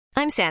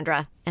I'm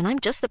Sandra, and I'm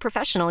just the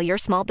professional your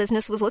small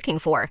business was looking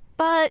for.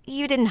 But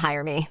you didn't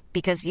hire me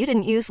because you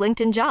didn't use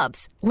LinkedIn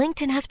Jobs.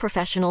 LinkedIn has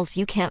professionals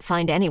you can't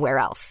find anywhere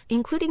else,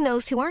 including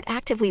those who aren't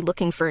actively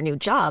looking for a new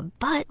job,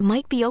 but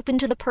might be open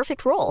to the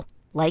perfect role,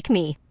 like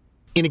me.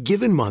 In a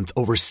given month,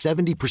 over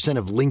 70%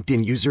 of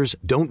LinkedIn users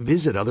don't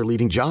visit other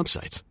leading job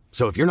sites.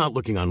 So if you're not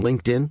looking on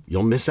LinkedIn,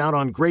 you'll miss out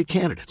on great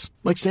candidates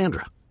like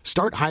Sandra.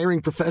 Start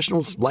hiring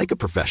professionals like a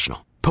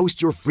professional.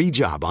 Post your free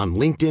job on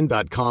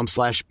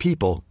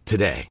linkedin.com/people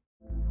today.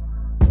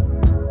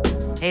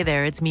 Hey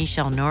there, it's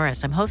Michelle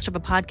Norris. I'm host of a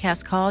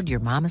podcast called Your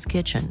Mama's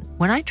Kitchen.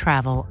 When I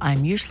travel,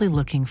 I'm usually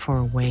looking for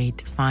a way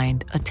to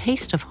find a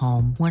taste of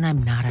home when I'm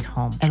not at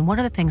home. And one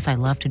of the things I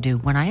love to do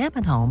when I am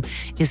at home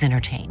is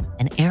entertain.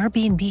 And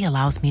Airbnb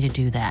allows me to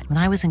do that. When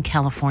I was in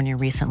California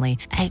recently,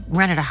 I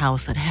rented a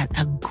house that had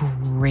a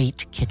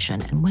great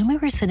kitchen. And when we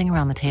were sitting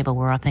around the table,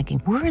 we're all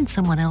thinking, we're in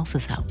someone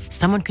else's house.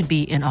 Someone could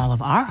be in all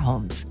of our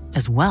homes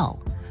as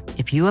well.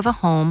 If you have a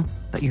home,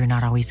 but you're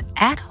not always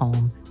at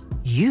home,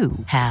 you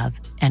have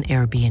an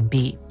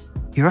Airbnb.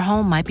 Your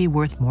home might be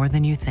worth more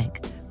than you think.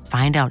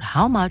 Find out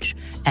how much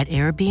at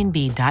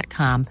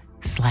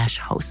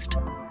airbnb.com/host.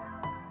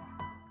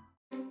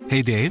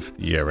 Hey, Dave.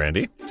 Yeah,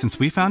 Randy. Since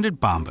we founded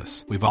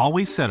Bombas, we've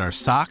always said our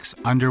socks,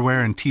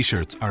 underwear, and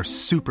T-shirts are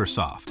super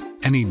soft.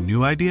 Any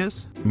new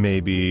ideas?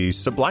 Maybe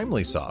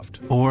sublimely soft.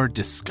 Or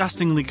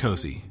disgustingly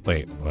cozy.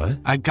 Wait, what?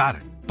 I got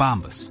it.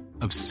 Bombas.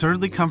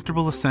 Absurdly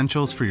comfortable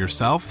essentials for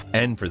yourself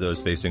and for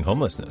those facing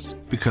homelessness.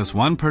 Because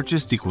one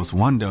purchased equals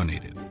one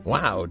donated.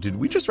 Wow, did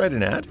we just write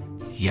an ad?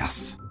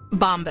 Yes.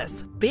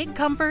 Bombas. Big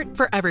comfort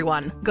for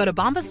everyone. Go to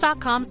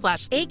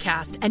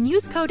bombas.com/ACAST and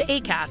use code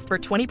ACAST for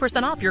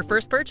 20% off your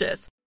first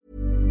purchase.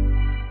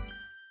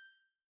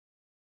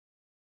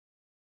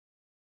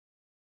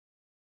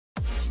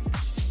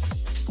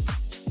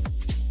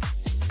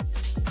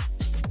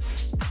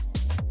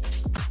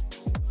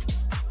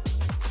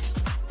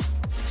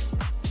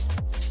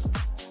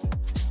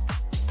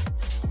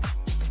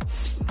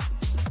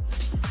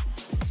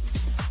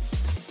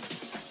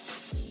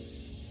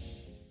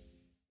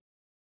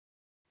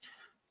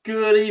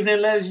 Good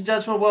evening, ladies and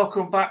gentlemen.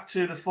 Welcome back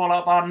to the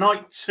Fallout Bar,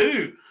 night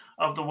 2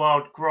 of the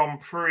World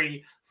Grand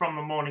Prix from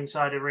the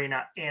Morningside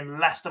Arena in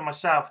Leicester.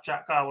 Myself,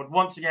 Jack Garwood,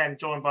 once again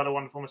joined by the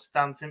wonderful Mr.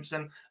 Dan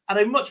Simpson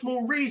at a much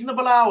more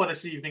reasonable hour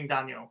this evening,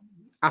 Daniel.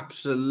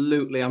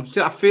 Absolutely. I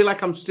feel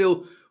like I'm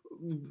still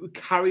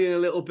carrying a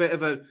little bit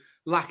of a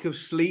lack of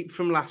sleep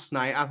from last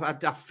night.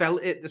 I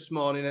felt it this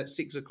morning at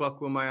 6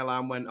 o'clock when my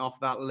alarm went off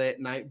that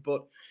late night.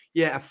 But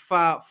yeah, a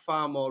far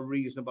more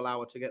reasonable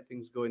hour to get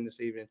things going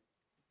this evening.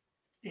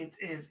 It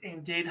is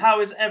indeed. How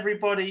is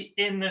everybody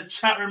in the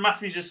chat room?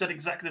 Matthew just said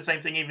exactly the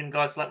same thing. Even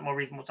guys slept more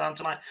reasonable time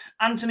tonight.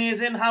 Anthony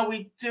is in. How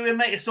we doing,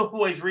 mate? It's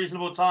always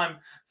reasonable time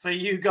for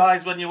you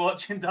guys when you're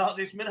watching darts.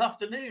 It's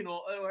mid-afternoon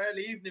or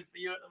early emoment for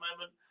you at the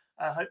moment.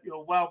 I hope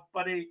you're well,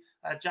 buddy.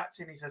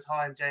 Jackson, he says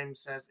hi, and James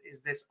says,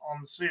 is this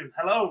on soon?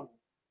 Hello.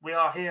 We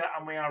are here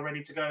and we are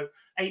ready to go.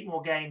 8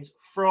 more games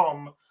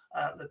from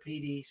the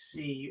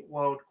PDC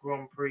World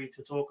Grand Prix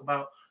to talk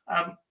about.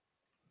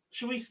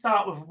 Should we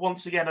start with,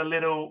 once again, a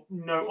little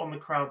note on the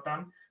crowd,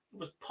 Dan? It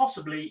was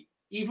possibly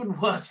even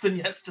worse than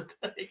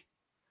yesterday.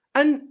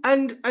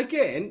 And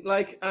again,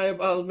 like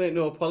I'll make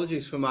no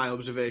apologies for my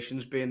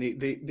observations, being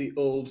the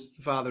old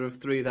father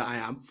of 3 that I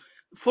am.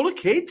 Full of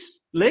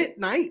kids, late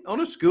night on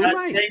a school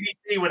night.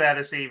 JDC were there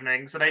this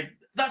evening, so they'd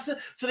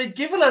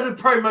give a load of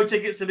promo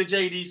tickets to the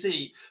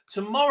JDC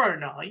tomorrow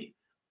night.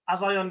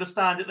 As I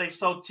understand it, they've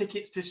sold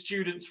tickets to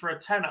students for a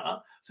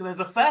tenner. So there's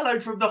a fair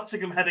load from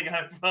Nottingham heading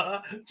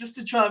over just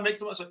to try and make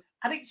so much.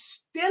 And it's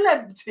still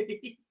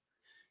empty.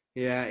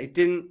 Yeah, it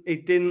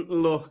didn't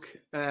look.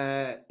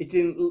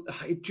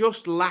 It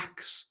just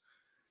lacks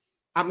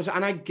atmosphere.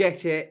 And I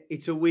get it.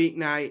 It's a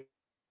weeknight.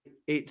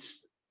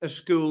 It's a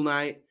school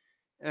night.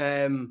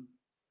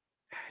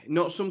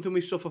 Not something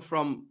we suffer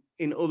from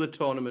in other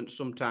tournaments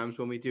sometimes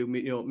when we do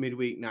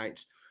midweek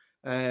nights.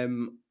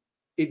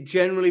 It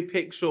generally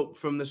picks up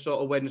from the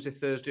sort of Wednesday,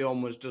 Thursday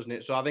onwards, doesn't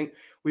it? So I think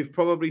we've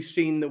probably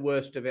seen the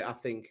worst of it, I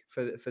think,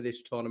 for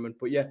this tournament.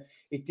 But yeah,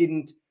 it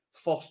didn't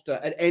foster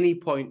at any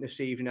point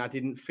this evening. I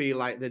didn't feel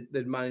like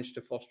they'd managed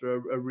to foster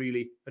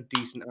a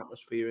decent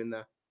atmosphere in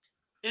there.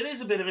 It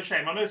is a bit of a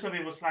shame. I know some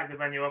people slag the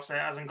venue off, say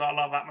it hasn't got a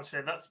lot of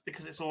atmosphere. That's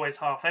because it's always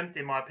half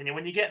empty, in my opinion.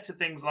 When you get to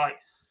things like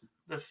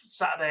the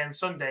Saturday and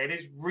Sunday, it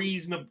is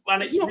reasonable,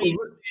 and it's reasonably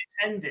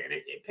attended.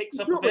 It picks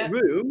up a bit.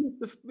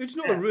 It's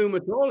not a room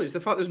at all. It's the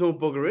fact there's no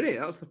bugger in it.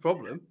 That's the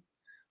problem.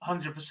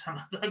 100%.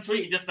 I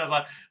tweeted just as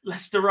like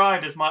Leicester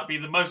Riders might be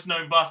the most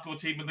known basketball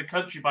team in the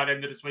country by the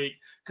end of this week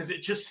because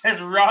it just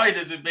says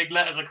Riders in big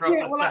letters across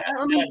the set.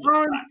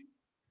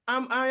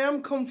 I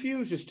am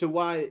confused as to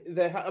why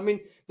they. I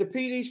mean, the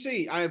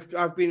PDC.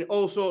 I've been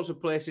all sorts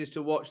of places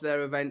to watch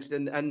their events,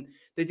 and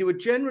they do a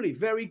generally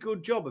very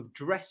good job of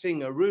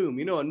dressing a room,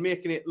 and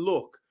making it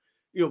look,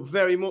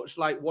 very much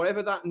like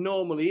whatever that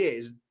normally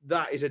is.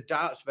 That is a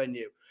darts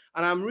venue,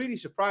 and I'm really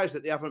surprised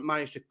that they haven't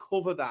managed to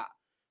cover that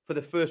for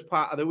the first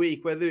part of the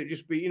week. Whether it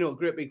just be, a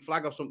great big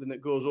flag or something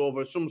that goes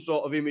over, some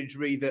sort of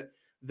imagery that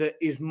that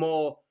is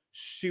more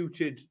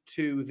suited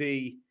to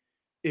the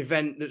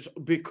event that's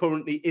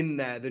currently in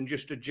there than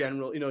just a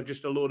general,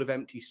 just a load of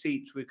empty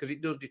seats, because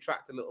it does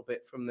detract a little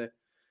bit from the.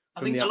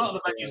 I think a lot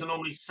of the venues are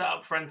normally set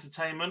up for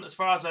entertainment. As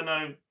far as I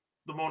know,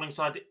 the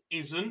Morningside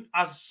isn't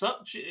as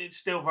such. It's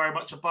still very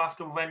much a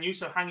basketball venue,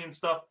 so hanging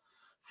stuff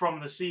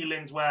from the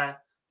ceilings where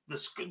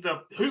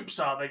the hoops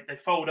are, they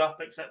fold up,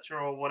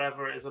 etc., or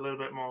whatever, it is a little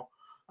bit more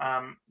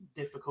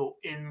difficult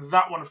in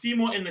that one. A few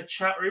more in the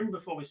chat room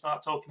before we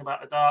start talking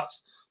about the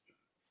darts.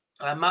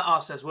 Matt R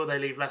says, will they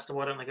leave Leicester?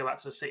 Why don't they go back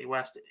to the City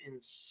West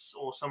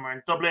or somewhere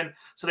in Dublin?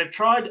 So they've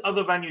tried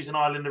other venues in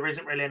Ireland. There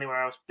isn't really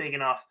anywhere else big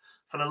enough.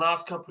 For the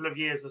last couple of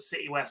years, the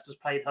City West has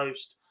played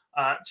host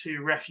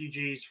to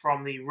refugees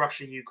from the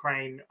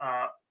Russia-Ukraine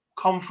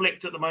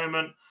conflict at the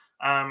moment.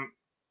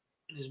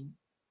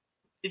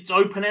 It's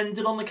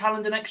open-ended on the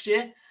calendar next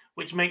year,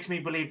 which makes me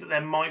believe that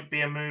there might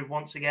be a move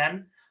once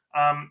again.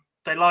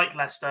 They like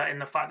Leicester in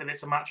the fact that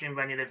it's a matching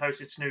venue. They've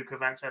hosted snooker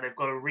events there. They've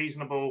got a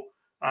reasonable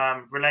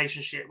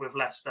relationship with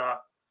Leicester,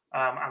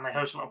 and they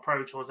host a lot of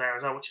Pro Tours there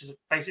as well, which is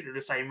basically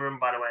the same room,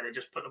 by the way. They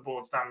just put the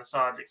boards down the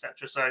sides,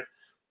 etc. So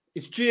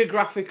it's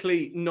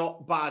geographically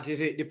not bad,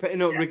 is it?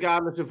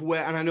 Regardless of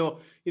where. And I know,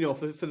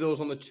 for those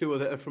on the tour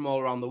that are from all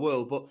around the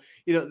world, but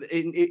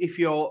if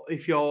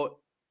you're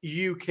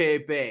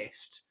UK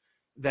based,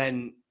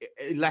 then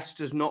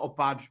Leicester's not a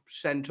bad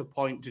centre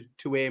point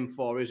to aim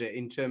for, is it?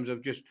 In terms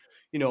of just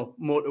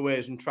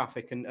motorways and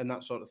traffic and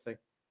that sort of thing.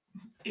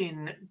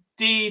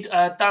 Indeed.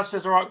 Dad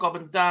says, all right, Gob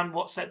and Dan,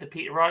 what set did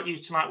Peter Wright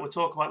use tonight? We'll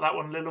talk about that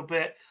one a little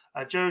bit.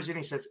 Josie,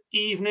 he says,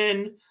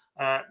 evening.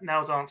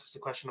 Nels answers the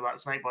question about the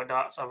Snakebite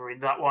darts. I'll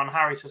read that one.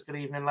 Harry says, good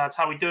evening, lads.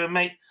 How we doing,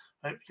 mate?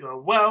 Hope you are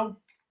well.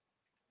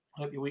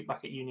 Hope your week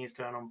back at uni is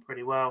going on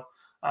pretty well.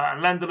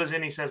 And Lendl is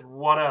in. He says,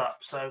 what up?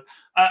 So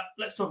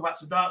let's talk about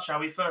some darts,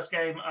 shall we? First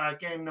game,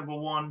 game number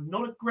one.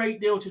 Not a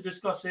great deal to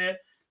discuss here.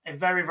 A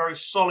very, very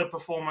solid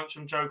performance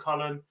from Joe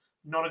Cullen.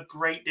 Not a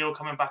great deal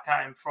coming back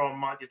at him from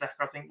Mike Decker.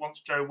 I think once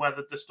Joe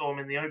weathered the storm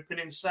in the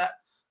opening set,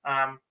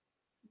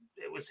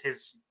 it was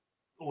his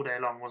all day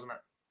long, wasn't it?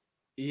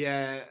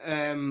 Yeah,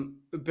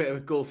 a bit of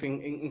a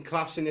golfing in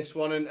class in this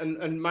one,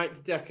 and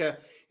Mike Decker,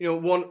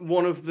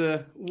 one of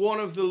the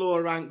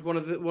lower ranked, one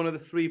of the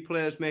three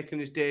players making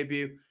his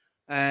debut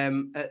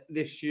at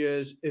this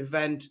year's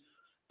event,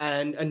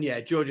 and yeah,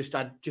 Joe just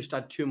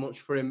had too much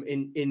for him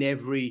in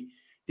every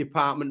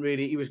department.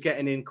 Really, he was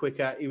getting in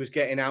quicker, he was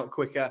getting out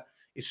quicker.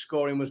 His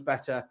scoring was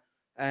better.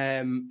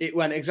 It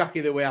went exactly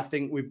the way I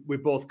think we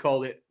both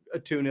called it, a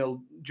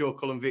 2-0 Joe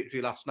Cullen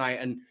victory last night.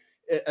 And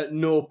at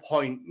no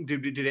point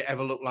did it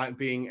ever look like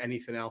being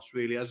anything else,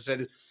 really. As I said,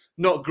 there's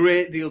not a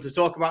great deal to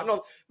talk about.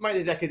 No,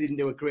 Mike Decker didn't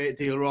do a great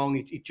deal wrong.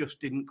 He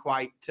just didn't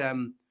quite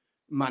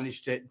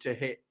manage to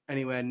hit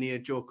anywhere near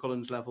Joe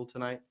Cullen's level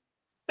tonight.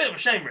 Bit of a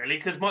shame, really,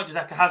 because Mike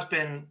Decker has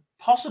been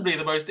possibly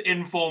the most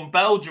informed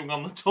Belgian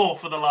on the tour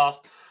for the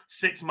last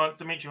 6 months.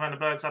 Dimitri van den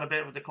Berg's had a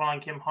bit of a decline.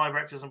 Kim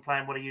Huybrechts isn't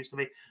playing what he used to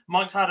be.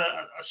 Mike's had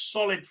a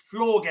solid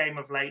floor game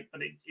of late,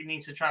 but he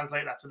needs to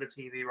translate that to the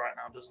TV right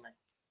now, doesn't he?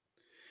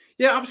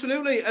 Yeah,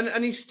 absolutely.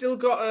 And he's still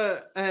got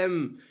a, I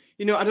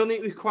don't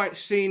think we've quite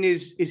seen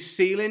his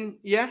ceiling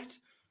yet.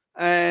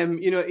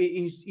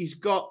 He's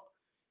got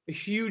a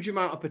huge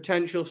amount of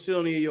potential, still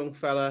only a young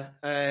fella.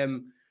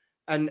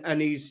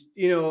 And he's,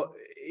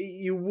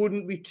 you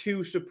wouldn't be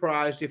too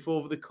surprised if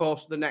over the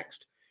course of the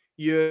next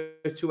year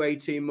to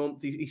 18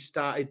 months, he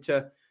started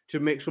to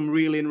make some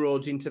real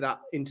inroads into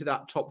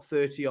that top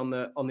 30 on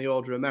the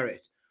order of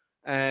merit.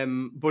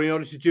 But in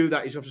order to do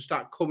that, he's have to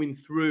start coming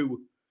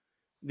through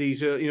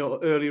these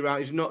early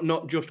rounds. He's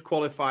not just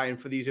qualifying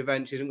for these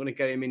events isn't going to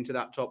get him into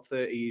that top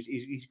 30.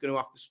 He's going to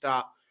have to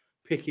start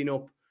picking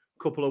up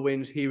a couple of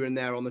wins here and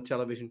there on the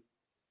television.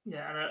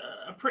 Yeah, and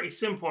a pretty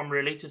simple one,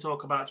 really, to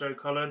talk about Joe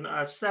Cullen.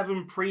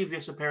 7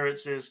 previous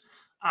appearances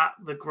at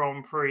the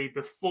Grand Prix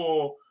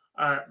before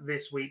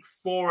this week.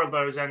 4 of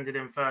those ended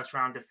in first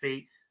round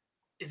defeat.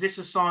 Is this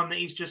a sign that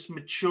he's just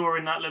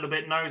maturing that little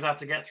bit, knows how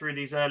to get through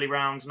these early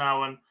rounds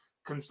now and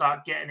can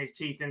start getting his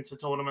teeth into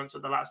tournaments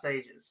at the last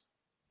stages?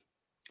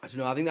 I don't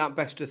know. I think that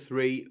best of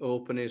 3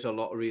 open is a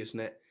lottery, isn't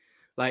it?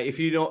 Like if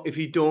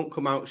you don't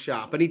come out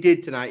sharp, and he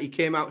did tonight. He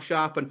came out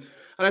sharp, and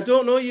I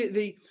don't know.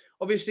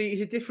 Obviously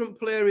he's a different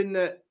player in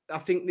that I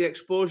think the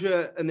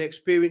exposure and the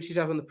experience he's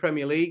had in the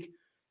Premier League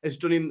has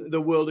done him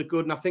the world of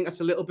good, and I think that's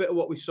a little bit of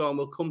what we saw, and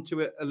we'll come to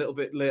it a little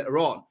bit later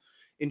on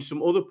in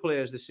some other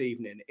players this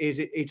evening.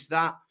 It's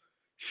that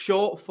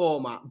short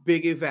format,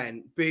 big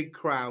event, big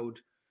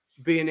crowd,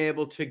 being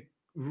able to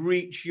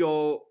reach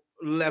your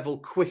level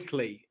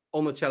quickly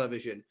on the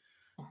television.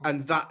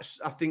 And that's,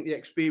 I think, the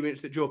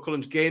experience that Joe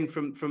Cullen's gained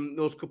from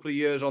those couple of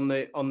years on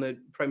the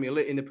Premier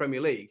League, in the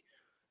Premier League,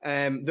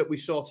 that we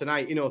saw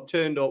tonight.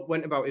 Turned up,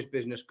 went about his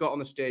business, got on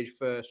the stage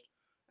first,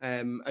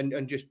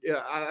 and just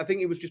I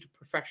think it was just a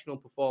professional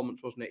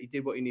performance, wasn't it? He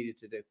did what he needed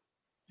to do.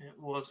 It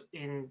was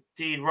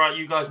indeed. Right,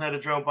 you guys know the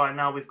drill by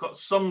now. We've got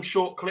some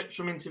short clips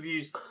from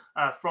interviews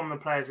from the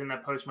players in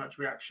their post-match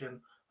reaction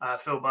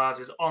Phil Bars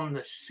is on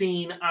the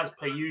scene as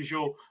per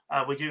usual.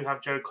 We do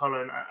have Joe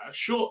Cullen, a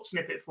short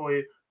snippet for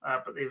you,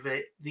 but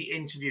the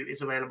interview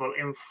is available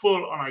in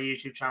full on our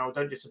YouTube channel.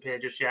 Don't disappear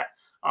just yet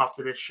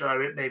after this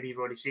show. Maybe you've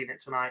already seen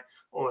it tonight,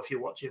 or if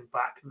you're watching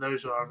back,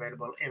 those are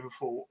available in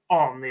full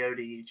on the OD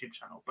YouTube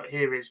channel. But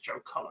here is Joe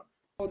Cullen.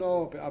 Oh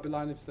no, I'd be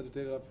lying if I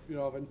did.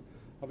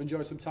 I've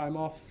enjoyed some time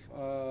off.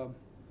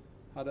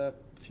 Had a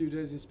few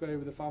days in Spain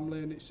with the family,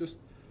 and it's just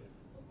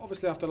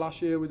obviously after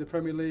last year with the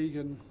Premier League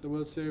and the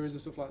World Series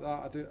and stuff like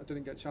that, I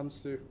didn't get a chance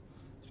to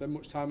spend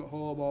much time at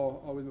home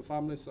or with my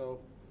family. So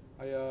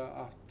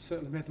I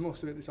certainly made the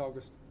most of it this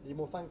August. Are you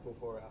more thankful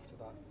for it after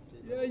that?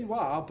 Yeah, you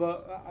are,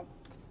 but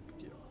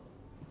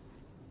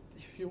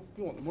you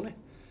want the money.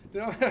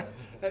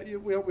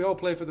 We all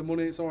play for the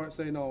money. It's all right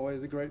saying, "Oh,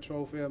 it's a great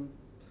trophy.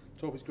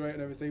 Trophy's great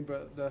and everything,"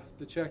 but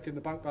the check and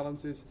the bank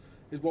balance is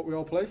what we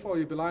all play for.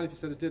 You'd be lying if you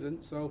said it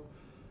didn't. So,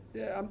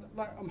 yeah,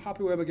 I'm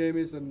happy where my game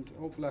is, and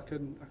hopefully I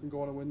can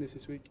go on and win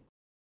this week.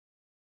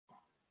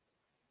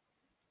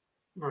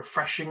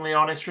 Refreshingly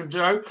honest from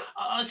Joe.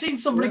 I seen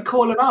somebody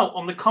call him out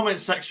on the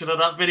comment section of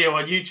that video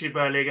on YouTube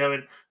earlier,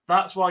 going,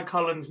 "That's why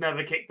Cullen's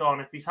never kicked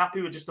on. If he's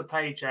happy with just a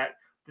paycheck,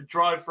 the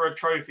drive for a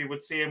trophy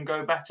would see him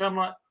go better." I'm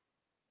like,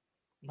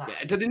 nah.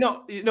 Yeah, do they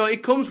not?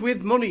 It comes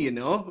with money. You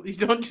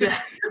don't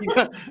just.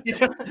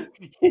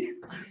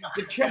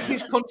 The check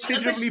is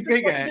considerably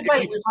bigger. This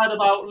debate we've had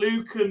about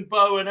Luke and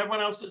Bo and everyone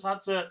else that's had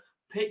to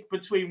pick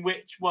between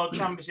which World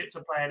Championships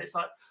to play, and it's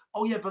like,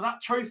 oh yeah, but that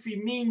trophy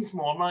means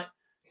more. I'm like,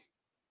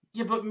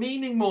 yeah, but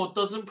meaning more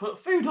doesn't put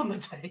food on the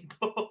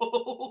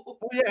table.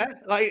 Yeah,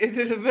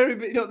 there's a very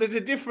big, there's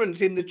a difference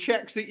in the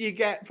checks that you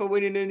get for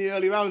winning in the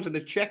early rounds and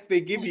the check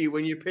they give you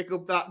when you pick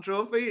up that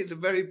trophy. It's a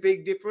very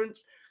big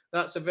difference.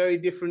 That's a very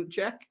different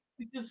check.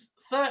 Because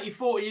 30,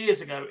 40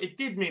 years ago, it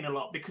did mean a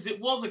lot because it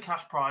was a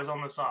cash prize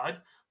on the side,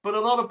 but a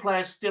lot of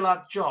players still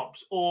had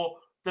jobs, or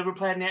they were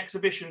playing the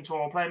exhibition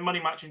tour, or playing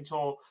money matching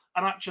tour,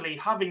 and actually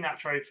having that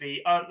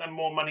trophy earned them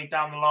more money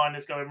down the line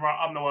as going,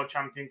 right, I'm the world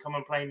champion, come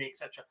and play me,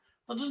 etc.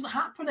 That doesn't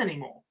happen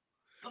anymore.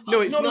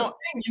 That's not a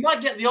thing. You might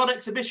get the odd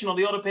exhibition or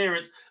the odd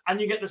appearance, and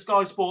you get the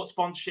Sky Sports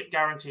sponsorship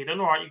guaranteed. And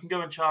all right, you can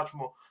go and charge for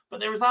more. But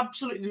there is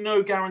absolutely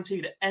no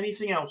guarantee that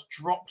anything else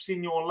drops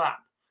in your lap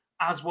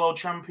as world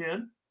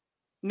champion.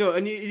 No,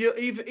 and you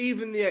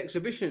even the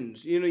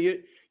exhibitions, you're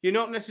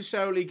not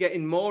necessarily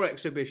getting more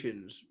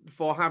exhibitions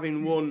for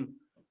having won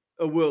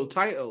a world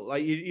title.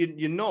 Like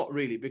you're not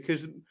really,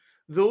 because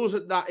those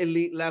at that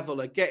elite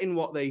level are getting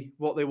what they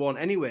want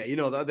anyway.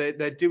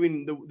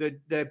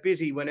 They're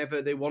busy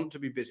whenever they want to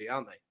be busy,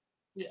 aren't they?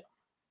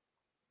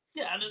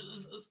 Yeah, and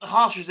as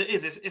harsh as it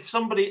is, if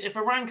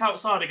a rank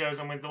outsider goes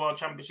and wins the world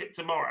championship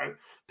tomorrow,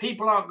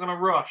 people aren't going to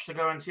rush to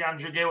go and see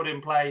Andrew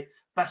Gilding play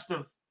best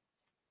of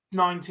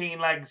 19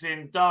 legs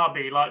in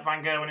Derby like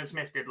Van Gerwen and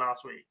Smith did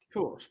last week.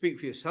 Cool. Speak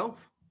for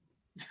yourself.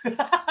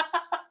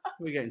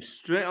 We're getting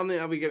straight on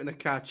there. Are we getting the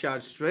car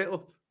charged straight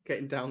up?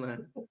 Getting down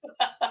there.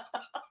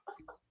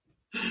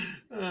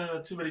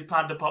 Too many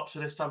panda pops for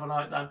this time of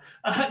night, Dan.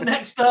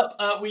 Next up,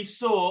 we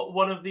saw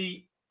one of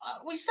the,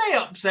 we say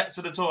upsets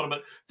of the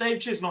tournament. Dave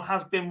Chisnell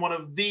has been one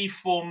of the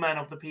form men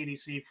of the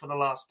PDC for the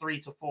last 3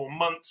 to 4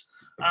 months.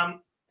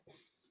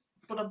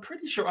 But I'm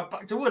pretty sure I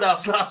backed to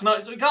Woodhouse last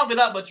night, so it can't be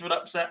that much of an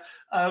upset.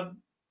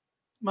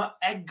 My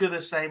Edgar the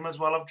same as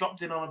well. I've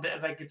dropped in on a bit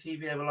of Edgar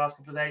TV over the last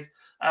couple of days.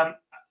 A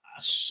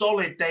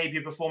solid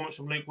debut performance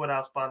from Luke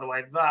Woodhouse, by the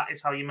way. That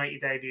is how you make your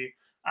debut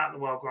at the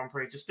World Grand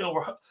Prix.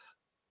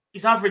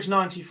 He's averaged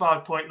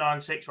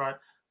 95.96, right?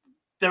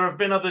 There have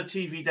been other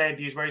TV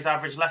debuts where he's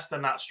averaged less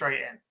than that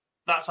straight in.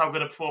 That's how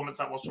good a performance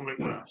that was from Luke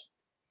Woodhouse.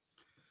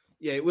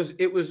 Yeah, it was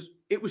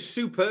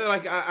super.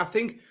 Like I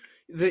think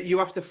that you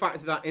have to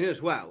factor that in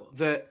as well.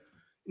 That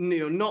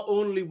not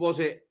only was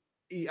it,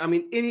 I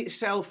mean, in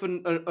itself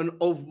and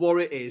of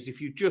what it is, if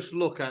you just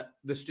look at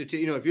the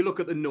if you look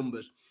at the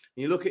numbers,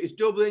 you look at his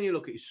doubling, you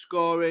look at his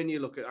scoring, you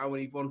look at how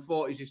many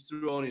 140s he's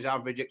thrown, his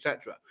average,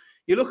 etc.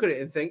 You look at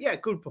it and think, yeah,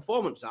 good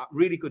performance, that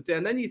really good day.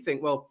 And then you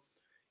think, well,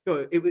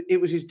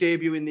 it was his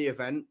debut in the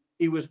event.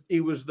 He was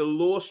the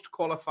lowest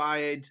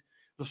qualified.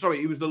 Sorry,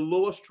 he was the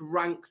lowest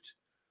ranked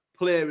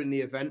player in the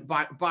event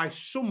by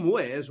some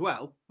way as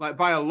well. Like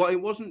by a lot.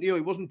 It wasn't, he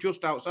wasn't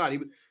just outside.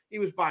 He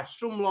was by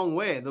some long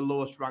way the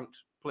lowest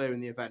ranked player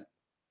in the event.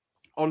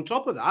 On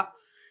top of that,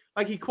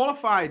 like he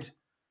qualified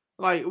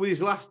like with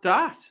his last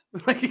dart.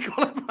 Like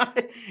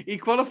he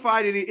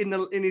qualified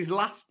in his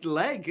last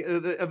leg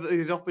of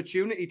his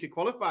opportunity to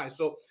qualify.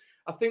 So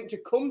I think to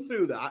come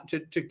through that,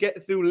 to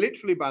get through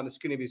literally by the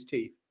skin of his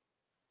teeth,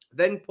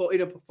 then put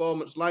in a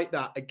performance like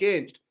that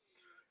against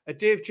a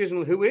Dave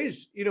Chisnell who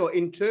is,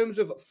 in terms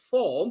of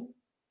form,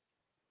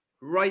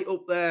 right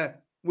up there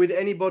with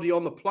anybody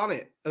on the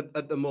planet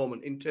at the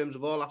moment in terms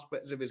of all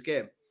aspects of his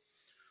game.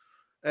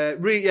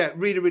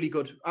 Really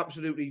good.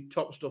 Absolutely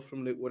top stuff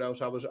from Luke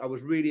Woodhouse. I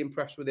was really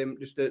impressed with him.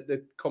 Just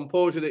the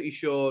composure that he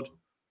showed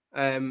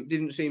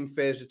didn't seem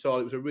phased at all.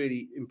 It was a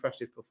really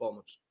impressive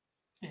performance.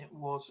 It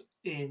was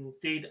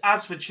indeed.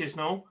 As for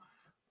Chisnell,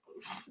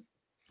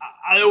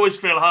 I always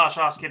feel harsh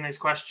asking this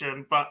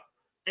question, but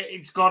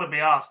it's got to be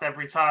asked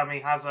every time he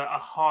has a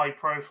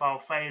high-profile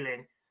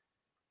failing,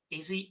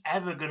 is he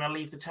ever going to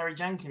leave the Terry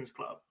Jenkins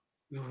club?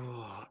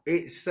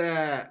 It's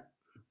because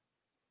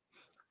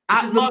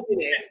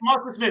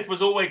Michael Smith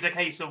was always a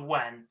case of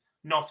when,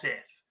 not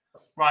if.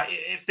 Right?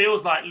 It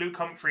feels like Luke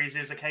Humphries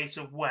is a case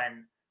of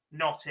when,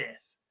 not if.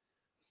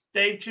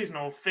 Dave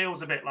Chisnall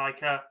feels a bit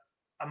like a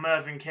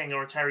Mervyn King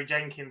or a Terry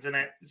Jenkins, and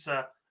it's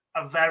a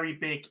very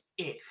big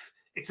if.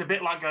 It's a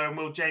bit like going,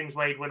 will James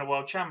Wade win a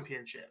world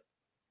championship?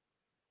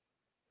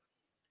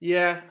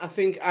 Yeah, I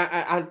think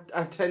I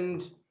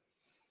tend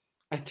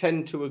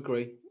to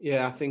agree.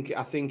 Yeah, I think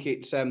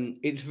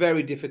it's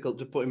very difficult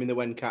to put him in the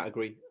when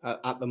category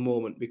at the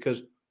moment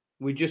because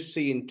we're just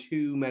seeing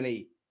too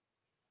many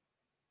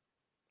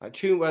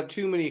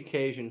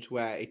occasions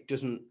where it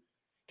doesn't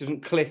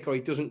click or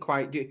it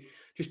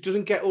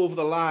doesn't get over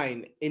the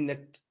line in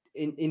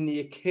the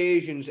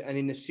occasions and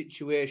in the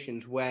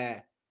situations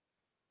where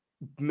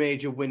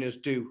major winners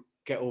do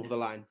get over the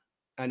line.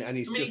 And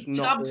he's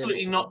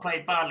absolutely not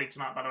played badly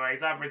tonight, by the way.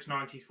 He's averaged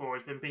 94.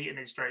 He's been beaten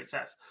in straight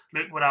sets.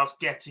 Luke Woodhouse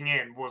getting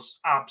in was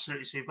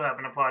absolutely superb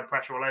and applied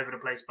pressure all over the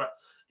place. But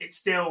it's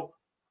still,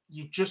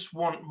 you just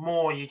want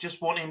more. You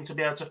just want him to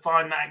be able to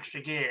find that extra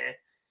gear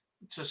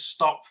to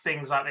stop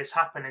things like this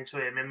happening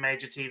to him in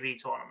major TV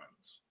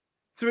tournaments.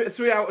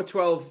 3 out of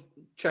 12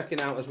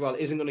 checking out as well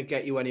isn't going to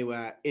get you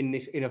anywhere in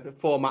a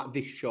format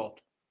this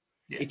short.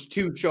 Yeah. It's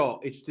too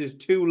short. There's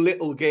too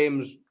little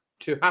games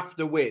to have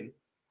to win.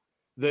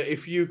 That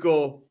if you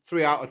go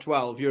 3 out of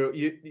 12, you're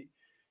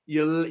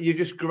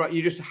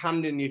just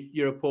handing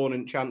your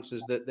opponent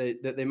chances that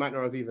they might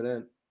not have even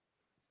earned.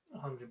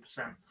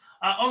 100%.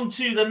 On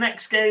to the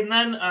next game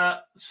then.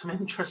 Some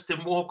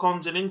interesting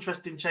walk-ons, an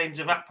interesting change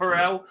of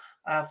apparel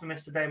for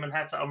Mr. Damon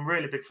Heta. I'm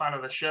really big fan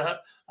of the shirt.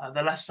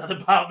 The less said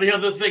about the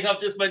other thing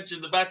I've just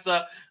mentioned, the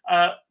better.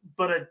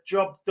 But a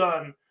job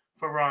done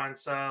for Ryan.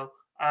 So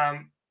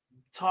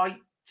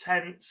tight,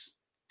 tense,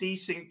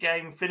 decent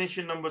game.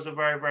 Finishing numbers are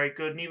very, very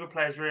good. Neither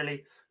player's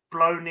really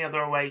blown the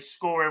other way.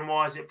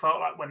 Scoring-wise, it felt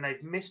like when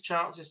they've missed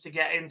chances to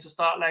get into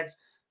start legs,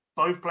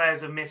 both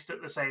players have missed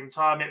at the same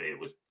time.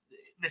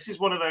 This is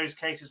one of those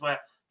cases where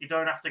you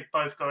don't have to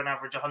both go and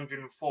average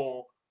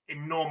 104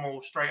 in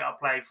normal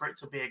straight-up play for it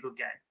to be a good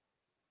game.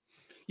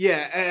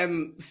 Yeah,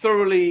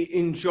 thoroughly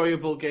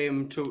enjoyable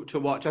game to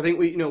watch. I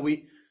think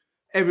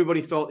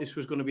everybody thought this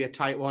was going to be a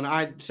tight one.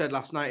 I said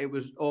last night it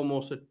was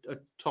almost a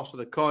toss of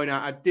the coin.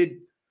 I think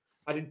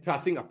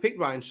I picked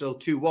Ryan still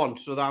 2-1,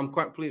 so that I'm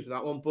quite pleased with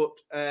that one. But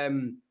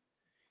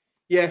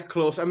yeah,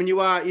 close. I mean,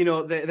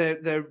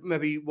 they're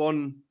maybe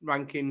one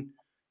ranking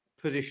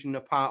position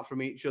apart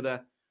from each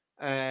other.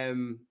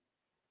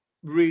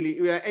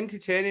 Really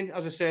entertaining,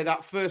 as I say.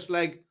 That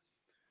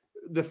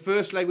the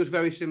first leg was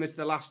very similar to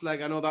the last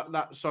leg. I know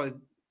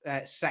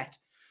set.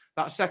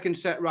 That second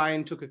set,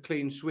 Ryan took a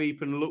clean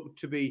sweep and looked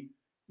to be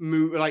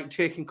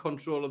taking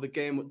control of the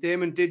game. But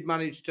Damon did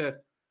manage to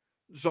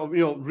sort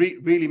of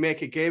really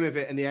make a game of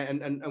it in the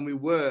end, and we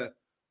were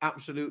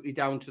absolutely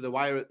down to the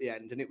wire at the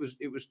end. And it was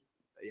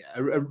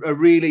a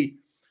really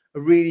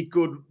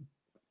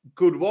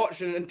good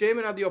watch. And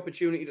Damon had the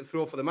opportunity to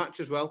throw for the match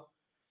as well.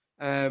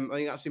 I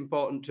think that's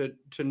important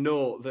to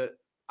note that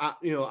at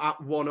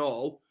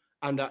 1-1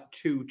 and at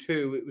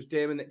 2-2, it was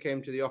Damon that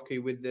came to the hockey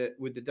with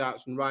the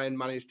darts, and Ryan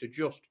managed to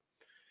just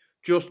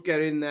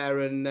get in there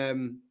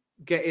and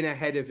get in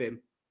ahead of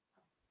him,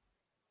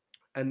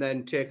 and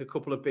then take a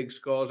couple of big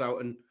scores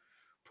out and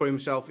put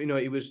himself.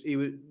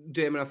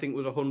 Damon, I think,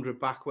 was 100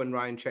 back when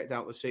Ryan checked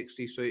out the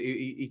 60, so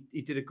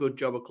he did a good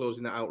job of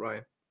closing that out,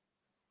 Ryan.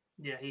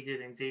 Yeah, he did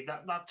indeed.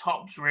 That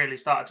tops really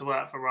started to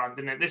work for Ryan,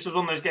 didn't it? This was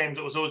one of those games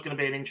that was always going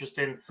to be an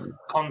interesting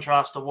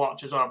contrast to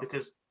watch as well,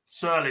 because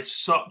Searle is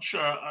such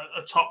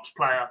a tops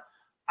player,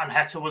 and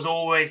Heta was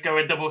always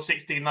going double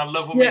 16. I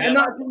love when we get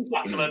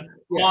that.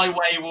 My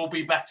way will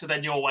be better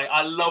than your way.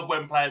 I love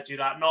when players do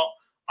that. Not,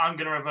 I'm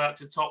going to revert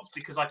to tops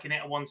because I can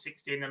hit a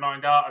 160 and the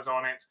 9 darters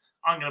on it.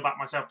 I'm going to back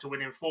myself to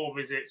win in 4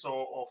 visits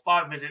or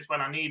 5 visits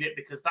when I need it,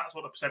 because that's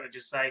what the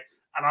percentages say.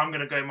 And I'm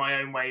going to go my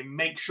own way,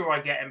 make sure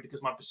I get him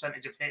because my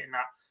percentage of hitting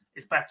that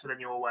is better than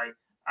your way,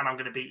 and I'm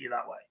going to beat you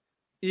that way.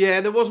 Yeah,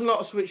 there wasn't a lot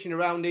of switching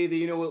around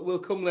either. We'll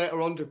come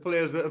later on to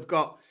players that have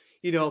got,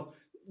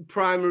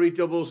 primary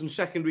doubles and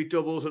secondary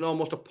doubles and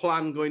almost a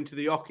plan going to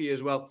the hockey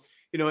as well.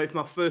 If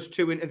my first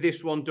 2 into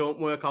this one don't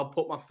work, I'll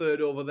put my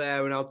third over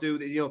there and I'll do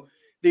the,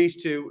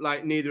 these two,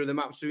 like neither of them,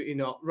 absolutely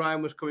not.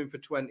 Ryan was coming for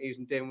 20s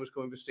and Damon was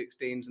coming for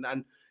 16s,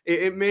 and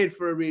it made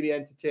for a really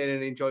entertaining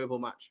and enjoyable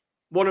match.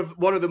 One of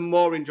the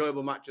more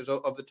enjoyable matches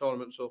of the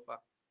tournament so far.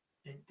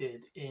 It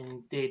did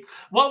indeed.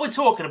 While we're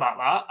talking about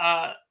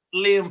that,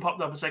 Liam popped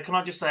up and said, "Can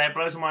I just say it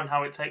blows my mind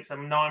how it takes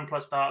them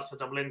 9+ darts to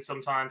double in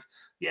sometimes.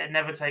 Yeah, it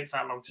never takes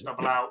that long to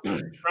double out. You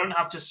don't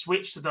have to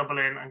switch to double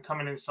in, and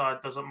coming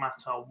inside doesn't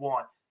matter.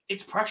 Why?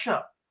 It's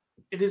pressure.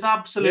 It is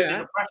absolutely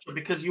the pressure,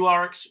 because you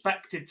are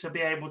expected to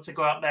be able to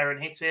go out there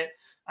and hit it,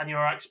 and you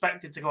are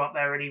expected to go out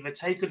there and either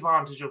take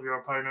advantage of your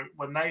opponent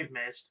when they've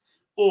missed,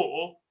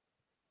 or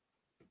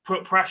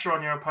put pressure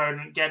on your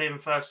opponent, get in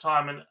first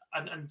time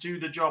and do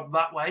the job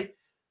that way.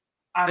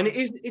 And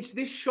it's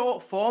this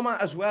short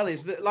format as well,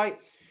 is that, like,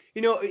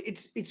 you know,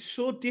 it's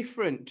so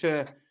different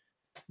to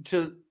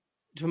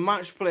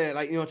match play,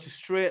 like, you know, to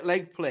straight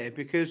leg play,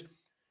 because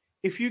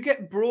if you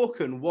get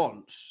broken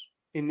once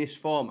in this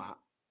format,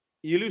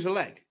 you lose a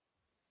leg.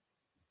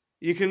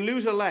 You can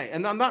lose a leg,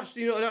 and then that's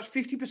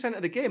 50%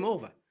 of the game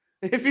over.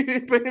 If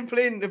you've been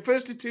playing the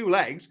first 2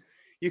 legs,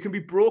 you can be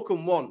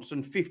broken once,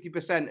 and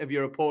 50% of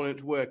your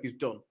opponent's work is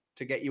done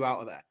to get you out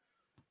of there.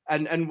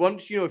 And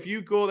once, you know, if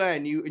you go there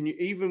and you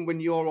even when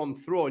you're on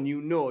throw, and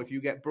you know, if you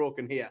get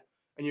broken here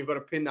and you've got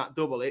to pin that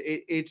double,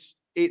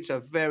 it's a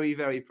very,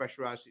 very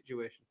pressurized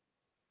situation.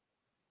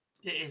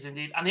 It is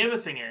indeed. And the other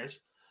thing is,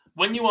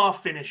 when you are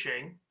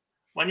finishing,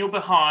 when you're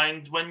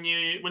behind, when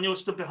you're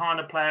stood behind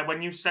a player,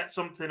 when you set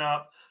something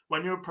up,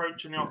 when you're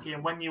approaching the hockey,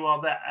 and when you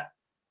are there,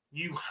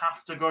 you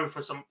have to go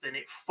for something.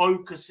 It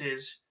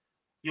focuses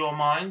your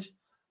mind.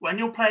 When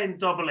you're playing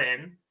double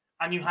in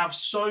and you have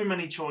so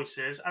many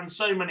choices and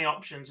so many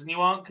options, and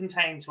you aren't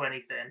contained to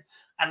anything,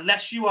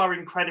 unless you are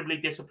incredibly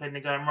disciplined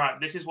and going, right,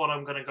 this is what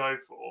I'm going to go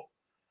for,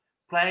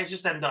 players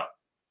just end up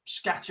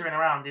scattering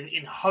around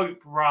in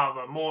hope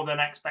rather more than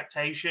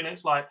expectation.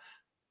 It's like,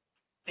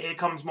 here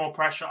comes more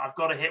pressure. I've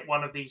got to hit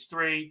one of these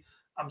 3.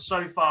 I'm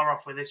so far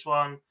off with this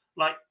one.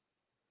 Like,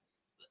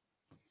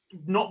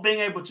 not being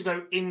able to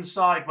go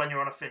inside when you're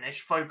on a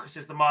finish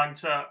focuses the mind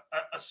to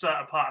a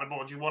certain part of the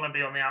board. You want to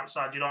be on the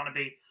outside. You don't want to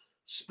be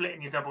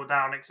splitting your double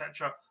down,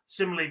 etc.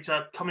 Similarly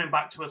to coming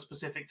back to a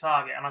specific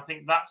target. And I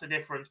think that's the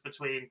difference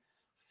between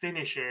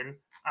finishing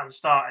and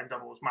starting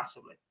doubles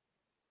massively.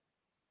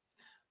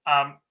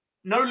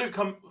 No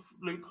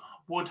Luke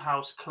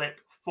Woodhouse clip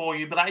for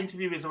you, but that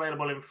interview is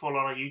available in full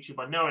on our YouTube.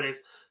 I know it is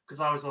because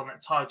I was on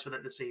it, tied with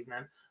it this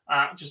evening.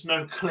 Just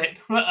no clip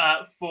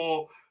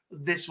for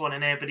this one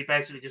in here, but he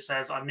basically just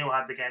says, I knew I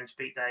had the game to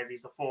beat Dave.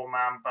 He's the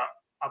 4-man, but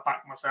I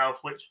backed myself,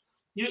 which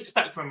you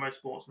expect from most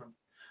sportsmen.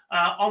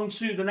 On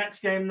to the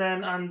next game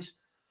then, and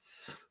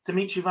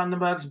Dimitri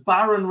Vandenberg's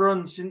barren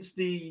run since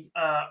the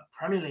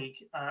Premier League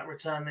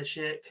return this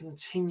year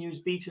continues,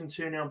 beaten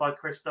 2-0 by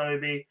Chris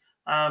Dobie.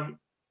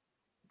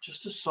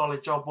 Just a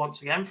solid job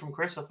once again from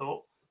Chris, I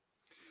thought.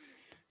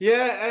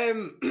 Yeah,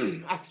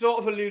 I sort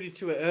of alluded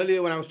to it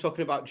earlier when I was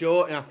talking about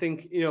Joe, and I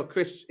think, you know,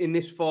 Chris, in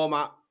this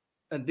format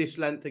and this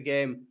length of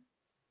game,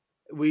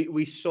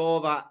 we saw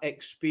that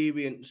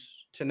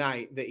experience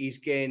tonight that he's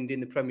gained in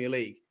the Premier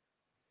League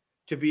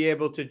to be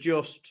able to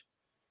just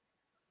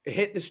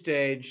hit the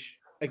stage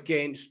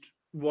against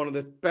one of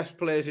the best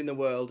players in the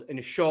world in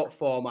a short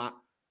format,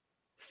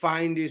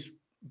 find his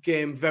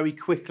game very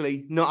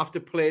quickly, not have to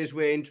play his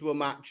way into a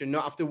match and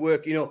not have to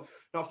work, you know,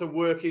 not have to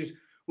work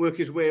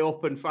his way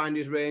up and find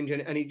his range.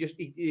 And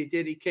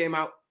he came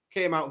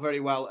out very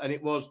well, and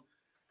it was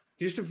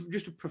just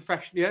a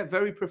professional,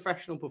 very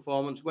professional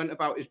performance. Went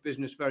about his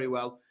business very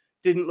well.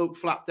 Didn't look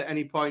flapped at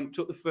any point.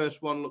 Took the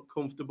first one, looked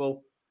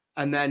comfortable,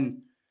 and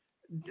then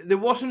there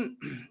wasn't.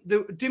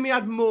 Dimmy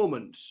had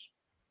moments,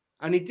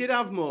 and he did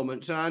have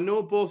moments. And I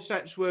know both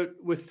sets were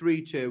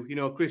 3-2. You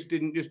know, Chris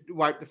didn't just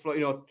wipe the floor.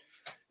 You know,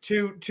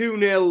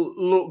 2-0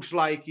 looks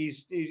like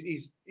he's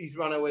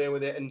run away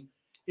with it, and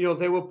you know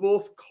they were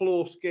both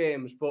close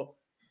games, but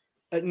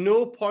at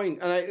no point,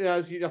 and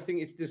I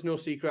think there's no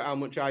secret how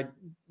much I'm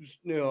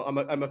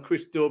a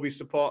Chris Dobie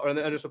supporter and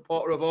a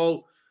supporter of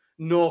all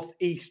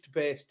northeast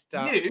based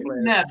darts players.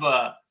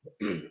 Never.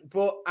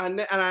 But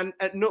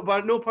at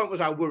no point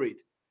was I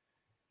worried.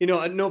 You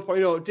know, at no point,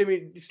 you know,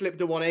 Timmy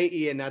slipped a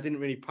 180 in. I didn't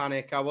really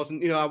panic. I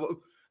wasn't, you know,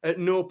 at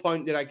no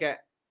point did I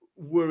get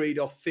worried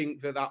or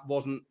think that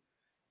wasn't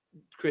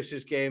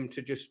Chris's game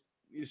to just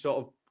sort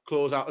of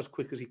close out as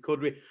quick as he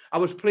could. I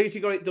was pleased he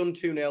got it done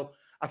 2-0.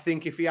 I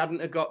think if he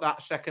hadn't have got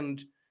that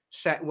second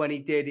set when he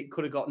did, it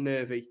could have got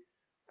nervy.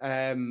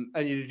 And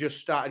you'd have just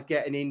started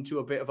getting into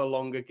a bit of a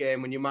longer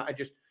game when you might have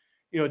just,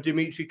 you know,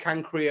 Dimitri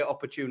can create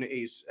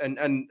opportunities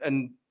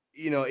and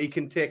you know, he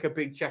can take a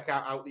big check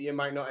out that you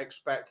might not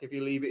expect if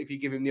you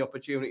give him the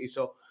opportunity.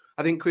 So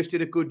I think Chris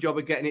did a good job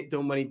of getting it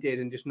done when he did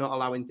and just not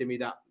allowing Dimmy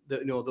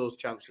those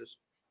chances.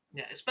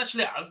 Yeah,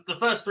 especially as the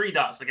first 3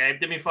 darts of the game,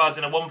 Dimmy fires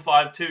in a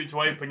 1-5-2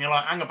 to open. You're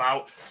like, hang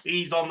about,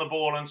 he's on the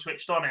ball and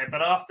switched on it.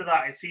 But after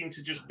that, it seemed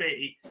to just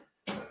be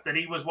that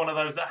he was one of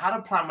those that had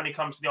a plan when he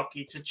comes to the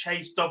hockey to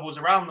chase doubles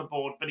around the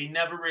board, but he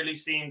never really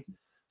seemed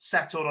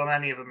settled on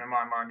any of them in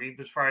my mind. He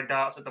was throwing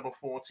darts at double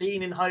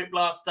 14 in hope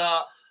last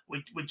start.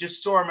 We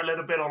just saw him a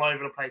little bit all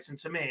over the place. And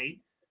to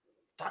me,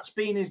 that's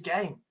been his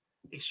game.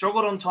 He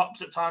struggled on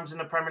tops at times in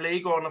the Premier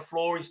League or on the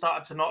floor. He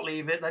started to not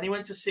leave it. Then he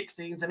went to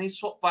 16s and he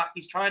swapped back.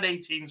 He's tried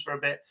 18s for a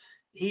bit.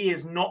 He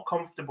is not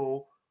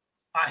comfortable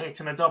at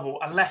hitting a double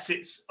unless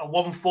it's a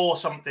 1-4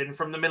 something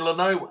from the middle of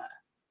nowhere.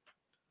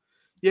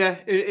 Yeah,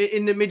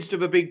 in the midst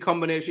of a big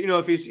combination. You know,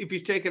 if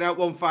he's taken out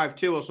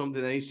 1-5-2 or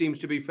something, then he seems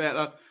to be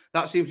fair.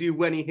 That seems to be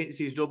when he hits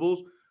his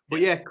doubles. But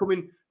yeah,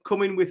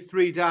 coming with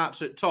 3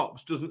 darts at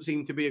tops doesn't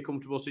seem to be a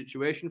comfortable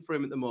situation for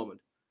him at the moment.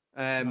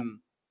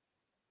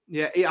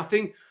 Yeah, I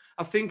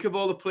think of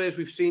all the players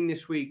we've seen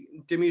this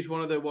week, Dimmy's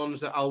one of the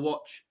ones that I'll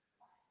watch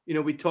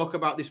we talk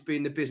about this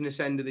being the business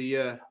end of the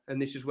year,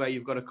 and this is where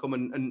you've got to come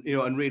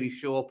and really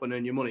show up and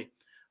earn your money.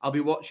 I'll be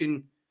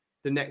watching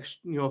the next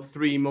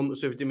 3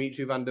 months of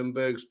Dimitri Van den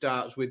Berg's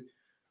darts with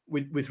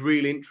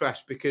real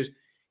interest, because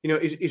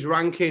his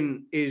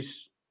ranking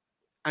is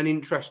an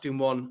interesting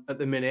one at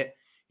the minute.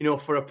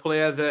 For a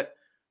player that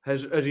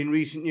has in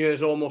recent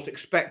years almost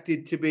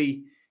expected to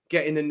be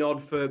getting the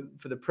nod for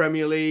the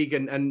Premier League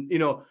and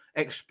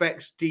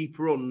expects deep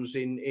runs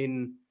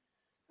in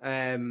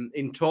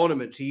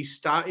tournaments, he's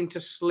starting to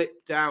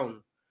slip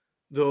down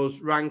those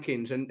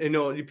rankings. And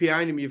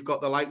behind him you've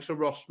got the likes of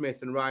Ross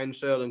Smith and Ryan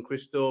Searle and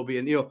Chris Dobie,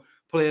 and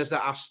players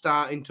that are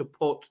starting to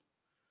put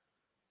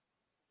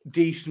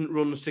decent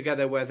runs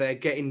together where they're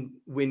getting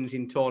wins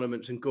in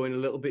tournaments and going a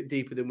little bit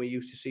deeper than we're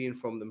used to seeing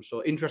from them.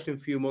 So interesting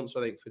few months,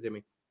 I think, for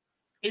Dimmy.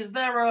 Is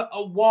there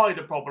a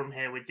wider problem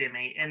here with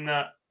Dimmy in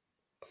that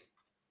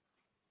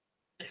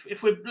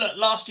if we look,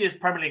 last year's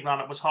Premier League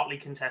lineup was hotly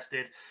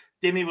contested.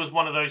 Dimmy was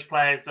one of those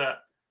players that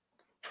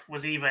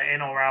was either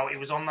in or out. He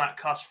was on that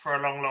cusp for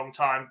a long, long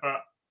time,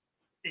 but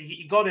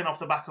he got in off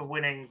the back of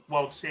winning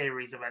World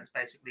Series events,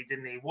 basically,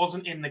 didn't he? He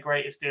wasn't in the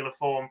greatest deal of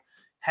form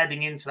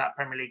heading into that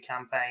Premier League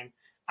campaign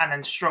and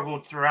then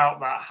struggled throughout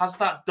that. Has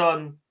that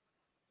done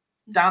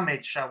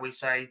damage, shall we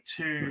say,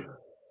 to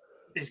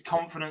his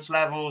confidence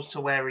levels,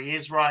 to where he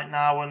is right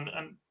now? And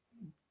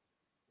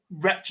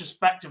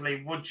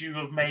retrospectively, would you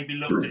have maybe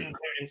looked at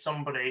including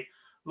somebody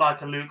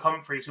like a Luke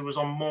Humphries, who was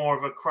on more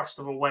of a crest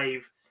of a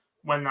wave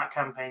when that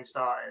campaign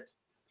started?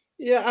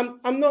 Yeah,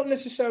 I'm not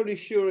necessarily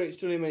sure it's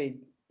done him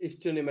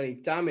any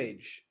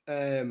damage.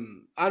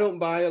 I don't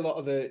buy a lot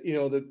of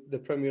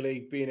the Premier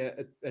League being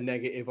a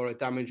negative or a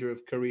damager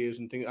of careers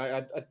and things.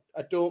 I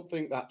don't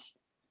think that's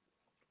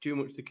too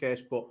much the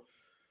case, but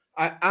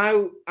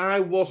I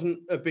wasn't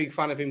a big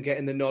fan of him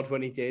getting the nod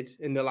when he did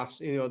in the last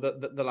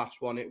the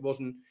last one. It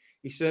wasn't.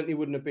 He certainly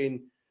wouldn't have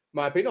been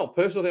my opinion.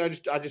 Personally,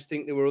 I just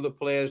think there were other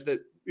players that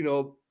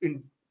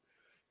in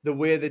the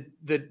way that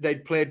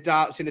they'd played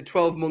darts in the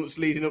 12 months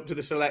leading up to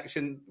the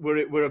selection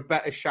were a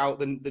better shout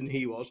than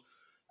he was.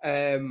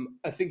 I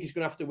think he's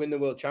going to have to win the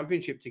World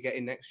Championship to get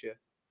in next year.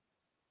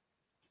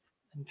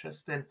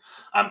 Interesting.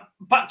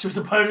 Back to his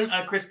opponent,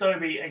 Chris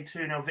Dobie, a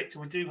 2-0 victor.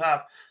 We do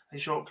have a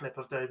short clip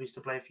of Dobie's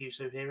to play for you,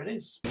 so here it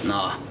is.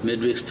 No,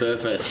 midweek's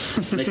perfect.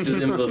 Mixed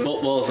it in with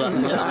football, so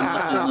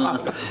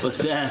but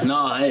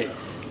hey,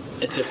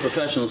 it's a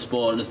professional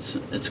sport.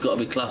 It's got to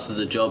be classed as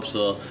a job,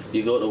 so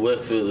you go to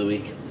work through the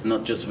week,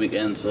 not just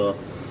weekend. So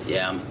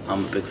yeah,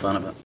 I'm a big fan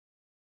of it.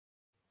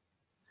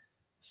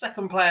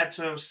 Second player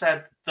to have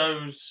said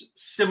those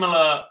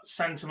similar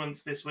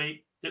sentiments this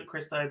week,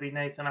 Chris Dobie,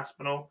 Nathan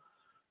Aspinall.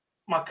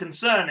 My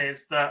concern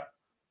is that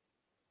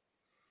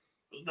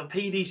the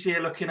PDC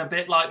are looking a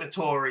bit like the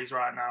Tories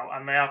right now,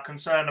 and they are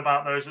concerned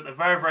about those at the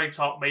very, very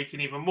top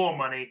making even more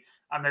money,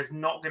 and there's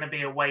not going to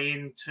be a way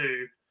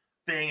into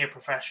being a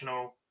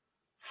professional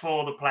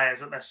for the players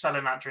that they're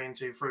selling that dream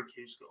to through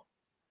Q School.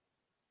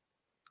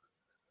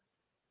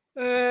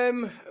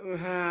 I'm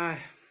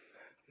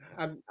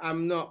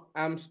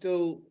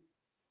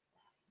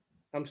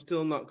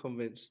still not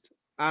convinced.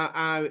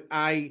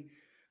 I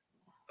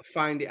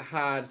find it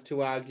hard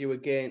to argue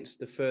against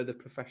the further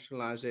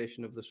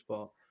professionalisation of the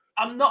sport.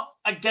 I'm not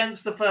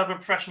against the further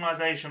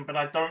professionalisation, but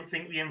I don't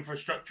think the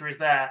infrastructure is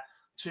there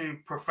to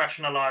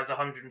professionalise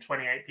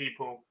 128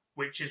 people,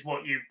 which is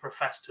what you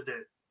profess to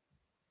do.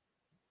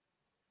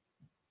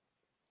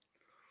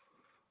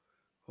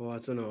 Oh, I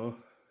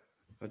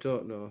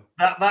don't know.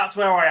 That's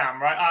where I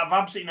am, right? I have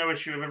absolutely no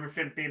issue with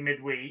everything being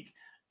midweek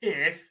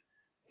if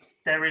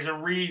there is a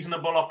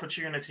reasonable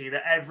opportunity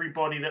that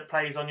everybody that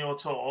plays on your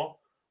tour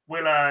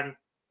will earn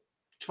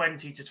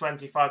 £20,000 to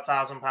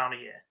 £25,000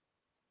 a year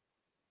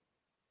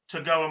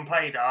to go and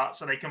play darts,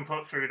 so they can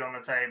put food on the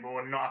table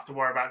and not have to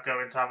worry about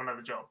going to have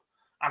another job.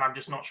 And I'm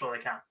just not sure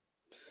they can.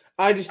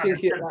 I just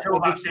think until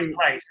that's in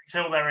place,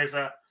 until there is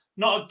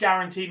not a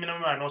guaranteed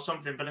minimum earn or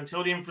something, but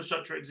until the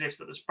infrastructure exists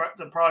that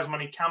the prize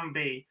money can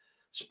be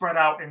spread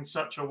out in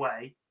such a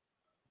way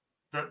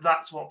that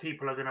that's what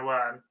people are going to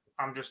earn,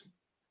 I'm just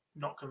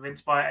not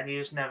convinced by it, and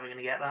you're just never going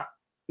to get that.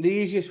 The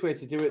easiest way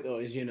to do it, though,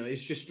 is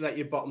just let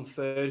your bottom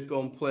third go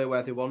and play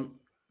where they want.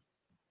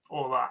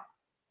 All that.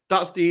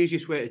 That's the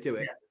easiest way to do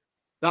it. Yeah.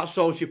 That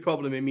solves your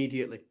problem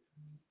immediately.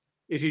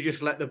 Is you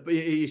just let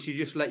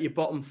your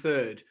bottom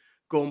third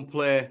go and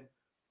play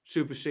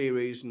Super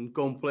Series and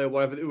go and play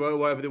wherever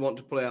they want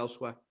to play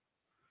elsewhere.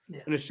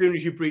 Yeah. And as soon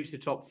as you breach the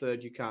top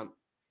third, you can't.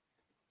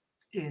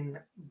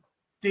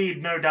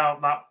 Indeed, no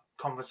doubt that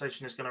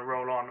conversation is going to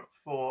roll on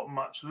for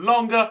much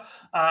longer,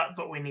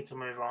 but we need to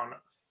move on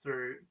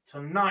through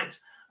tonight.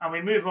 And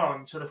we move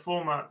on to the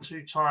former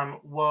two-time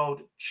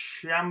world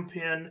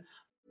champion.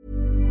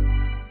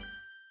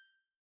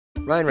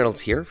 Ryan Reynolds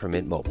here from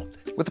Mint Mobile.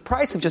 With the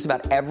price of just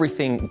about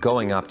everything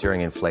going up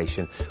during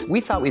inflation, we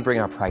thought we'd bring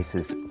our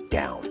prices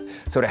down.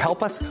 So to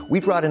help us, we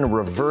brought in a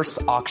reverse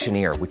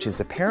auctioneer, which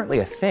is apparently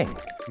a thing.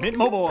 Mint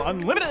Mobile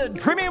Unlimited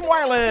Premium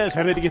Wireless.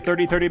 How to get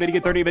 30, 30, bit to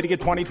get 30, bit to get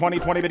 20, 20,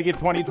 20, bit to get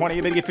 20, 20,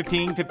 bit to get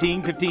 15,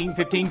 15, 15,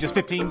 15, just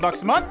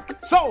 $15 a month?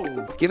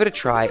 Sold! Give it a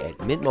try at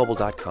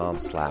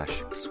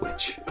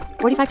mintmobile.com/switch.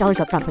 $45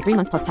 up front for 3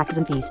 months plus taxes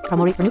and fees.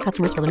 Promo rate for new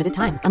customers for limited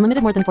time.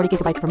 Unlimited more than 40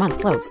 gigabytes per month.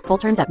 Slows full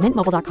terms at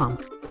mintmobile.com.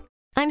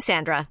 I'm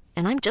Sandra,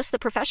 and I'm just the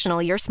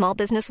professional your small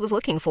business was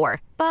looking for.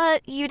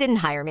 But you didn't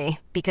hire me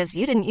because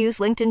you didn't use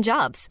LinkedIn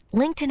Jobs.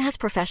 LinkedIn has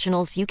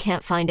professionals you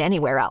can't find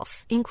anywhere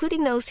else,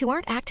 including those who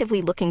aren't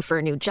actively looking for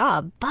a new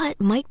job,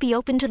 but might be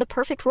open to the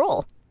perfect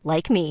role,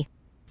 like me.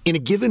 In a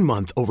given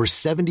month, over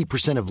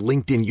 70% of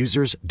LinkedIn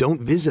users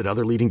don't visit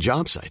other leading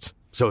job sites.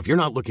 So if you're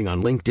not looking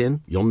on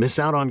LinkedIn, you'll miss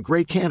out on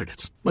great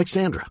candidates like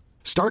Sandra.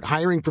 Start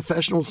hiring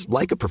professionals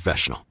like a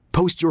professional.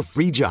 Post your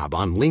free job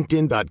on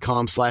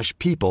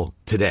linkedin.com/people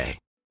today.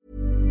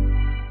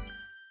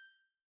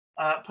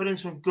 Put in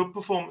some good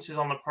performances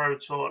on the Pro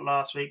Tour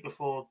last week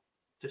before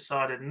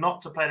decided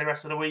not to play the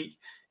rest of the week,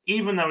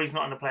 even though he's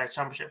not in the Players'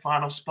 Championship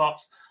final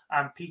spots.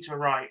 And Peter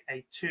Wright,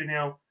 a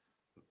 2-0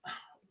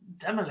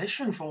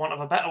 demolition, for want of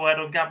a better word,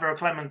 on Gabriel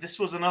Clemens. This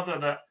was another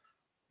that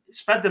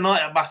sped the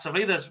night up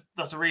massively.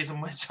 That's a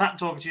reason we're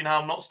talking to you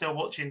now. I'm not still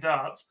watching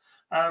darts.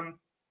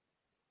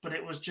 But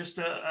it was just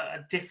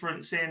a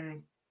difference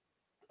in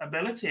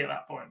ability at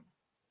that point.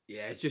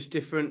 Yeah, it's just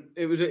different.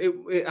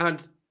 It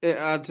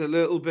had a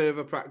little bit of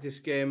a practice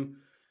game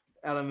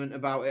element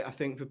about it, I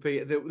think, for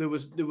Peter. There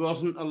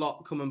wasn't a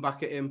lot coming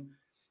back at him.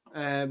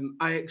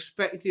 I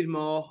expected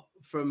more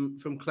from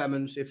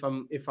Clemens, if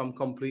I'm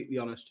completely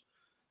honest.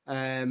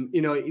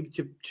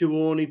 To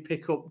only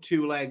pick up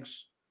 2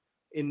 legs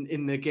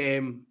in the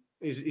game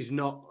is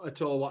not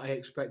at all what I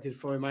expected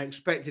from him. I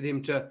expected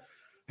him to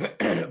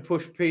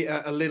push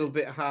Peter a little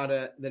bit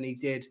harder than he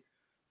did.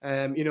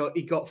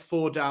 He got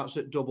 4 darts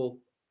at double,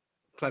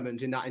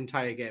 Clemens, in that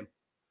entire game.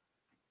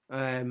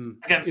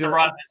 Against the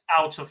right that's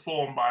out of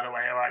form, by the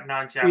way, all right,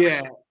 90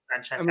 average,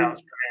 and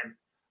checkouts for him.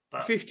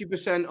 But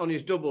 50% on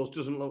his doubles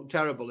doesn't look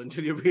terrible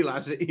until you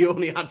realise that he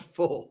only had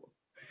 4.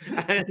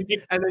 and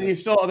then you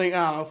sort of think,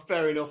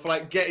 fair enough.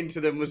 Like, getting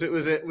to them was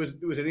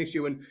an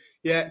issue. And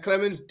yeah,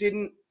 Clemens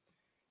didn't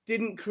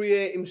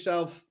create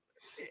himself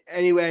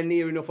anywhere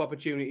near enough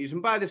opportunities.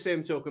 And by the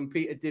same token,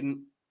 Peter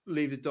didn't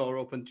leave the door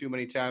open too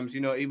many times.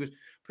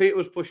 Peter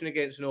was pushing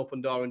against an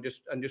open door and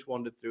just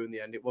wandered through in the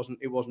end. It wasn't.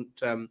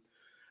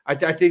 I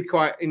did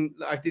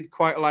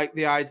quite like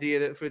the idea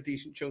that for a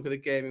decent chunk of the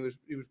game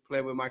he was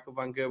playing with Michael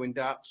van Gerwen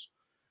darts.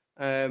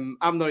 I'm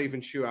not even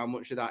sure how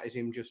much of that is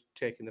him just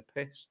taking the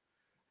piss.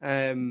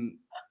 I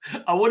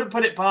wouldn't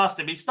put it past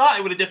him. He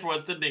started with a different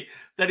ones, didn't he?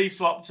 Then he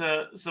swapped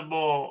to some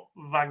more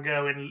Van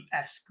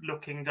Gerwen-esque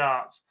looking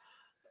darts.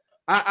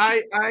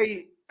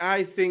 I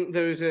think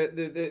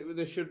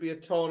there should be a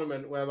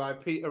tournament whereby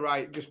Peter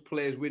Wright just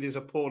plays with his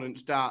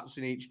opponent's darts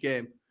in each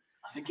game.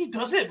 I think he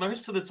does it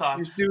most of the time.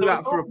 Just do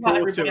that for a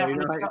Pro Tour.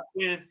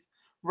 With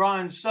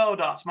Ryan Searle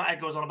darts. Matt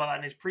Edgar was on about that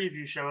in his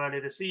preview show earlier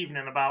this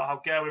evening about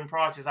how Gerwin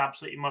Price is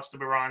absolutely must have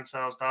been Ryan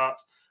Searle's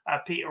darts.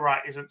 Peter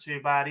Wright isn't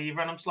too bad either.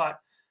 And I'm just like,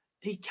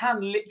 he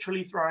can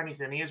literally throw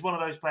anything. He is one of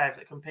those players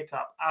that can pick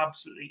up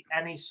absolutely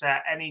any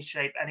set, any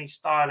shape, any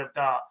style of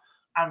dart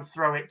and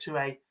throw it to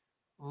a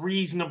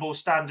reasonable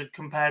standard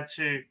compared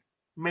to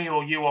me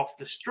or you off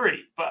the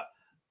street. But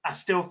I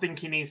still think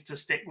he needs to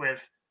stick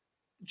with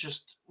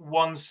just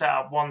one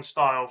setup, one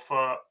style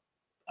for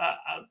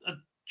a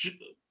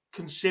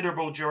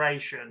considerable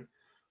duration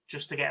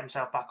just to get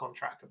himself back on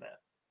track a bit.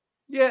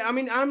 Yeah, I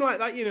mean, I'm like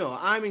that,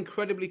 I'm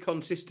incredibly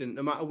consistent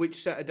no matter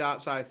which set of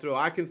darts I throw.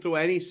 I can throw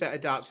any set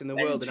of darts in the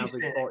world and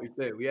average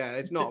 42. Yeah,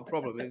 it's not a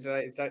problem. It's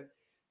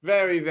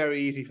very,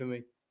 very easy for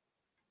me.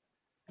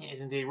 It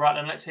is indeed. Right,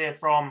 then let's hear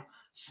from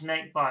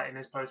Snakebite in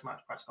his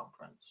post-match press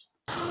conference.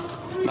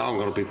 No, I'm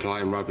going to be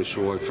playing rubbish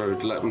all the way through.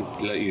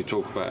 Let you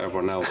talk about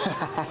everyone else.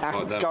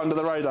 Like them, go under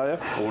the radar,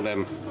 yeah? All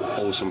them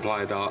awesome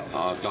dart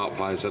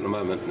players at the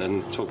moment,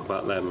 and talk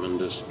about them,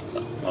 and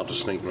I'll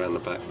just sneak around the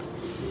back.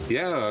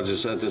 Yeah, I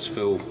just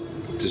feel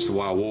just the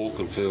way I walk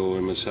and feel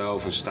in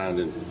myself and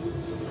standing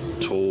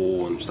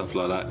tall and stuff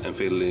like that, and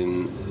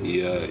feeling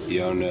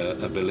your own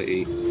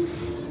ability.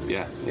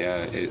 Yeah,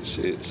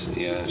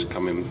 it's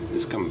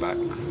coming back.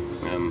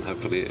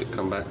 Hopefully it'll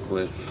come back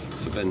with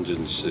a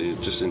vengeance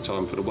just in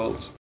time for the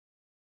Worlds.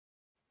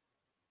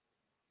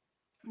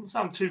 Doesn't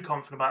sound too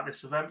confident about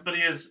this event, but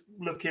he is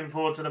looking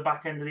forward to the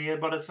back end of the year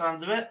by the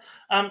sounds of it.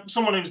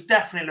 Someone who's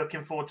definitely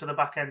looking forward to the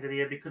back end of the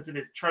year because it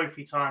is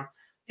trophy time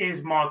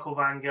is Michael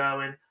van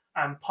Gerwen,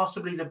 and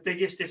possibly the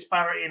biggest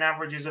disparity in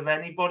averages of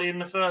anybody in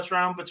the first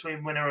round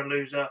between winner and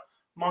loser.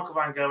 Michael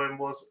van Gerwen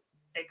was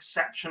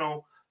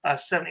exceptional.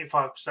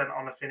 75%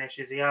 on the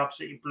finishes. He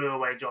absolutely blew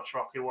away Josh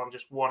Rock, who won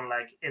just one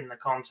leg in the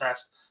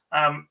contest.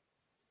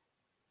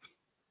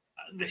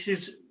 This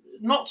is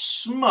not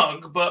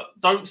smug, but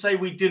don't say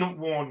we didn't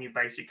warn you,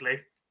 basically.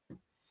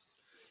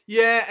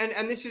 Yeah,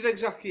 and this is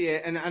exactly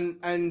it.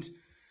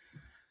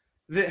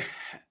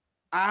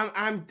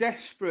 I'm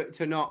desperate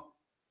to not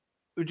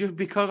just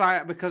because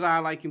I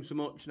like him so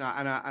much, and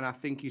I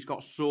think he's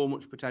got so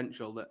much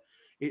potential that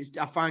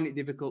I find it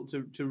difficult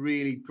to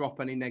really drop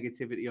any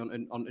negativity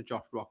onto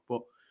Josh Rock.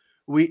 But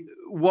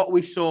what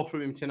we saw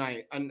from him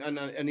tonight,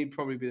 and he'd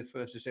probably be the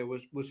first to say,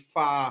 was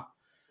far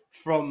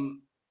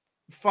from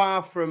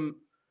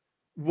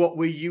what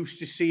we're used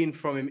to seeing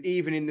from him,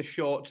 even in the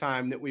short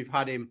time that we've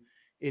had him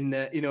in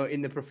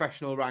the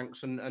professional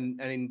ranks and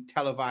in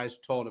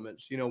televised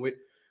tournaments.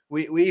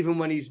 We even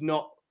when he's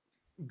not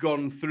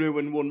gone through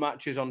and won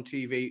matches on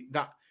TV,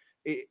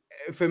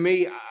 for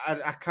me,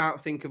 I can't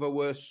think of a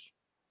worse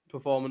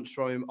performance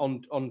from him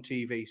on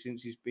TV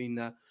since he's been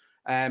there.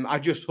 I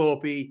just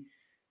hope he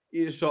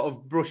sort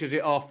of brushes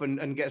it off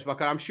and gets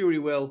back on. I'm sure he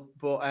will,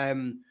 but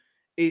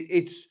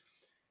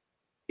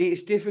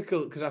it's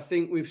difficult because I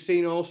think we've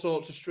seen all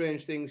sorts of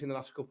strange things in the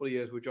last couple of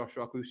years with Josh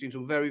Rock. We've seen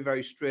some very,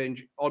 very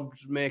strange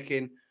odds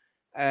making.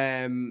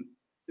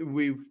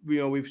 We've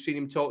seen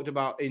him talked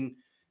about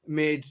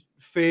made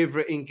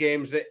favourite in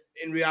games that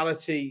in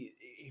reality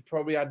he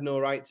probably had no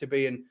right to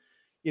be. And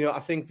I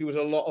think there was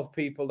a lot of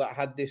people that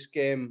had this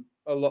game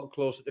a lot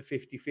closer to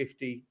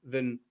 50-50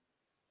 than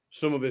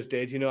some of us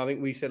did. I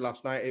think we said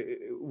last night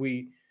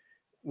we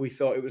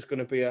thought it was going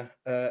to be a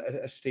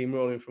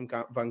steamrolling from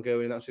Van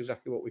Gerwen, and that's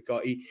exactly what we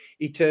got.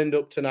 He turned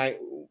up tonight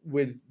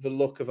with the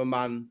look of a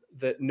man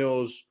that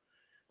knows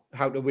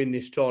how to win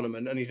this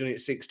tournament, and he's done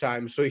it 6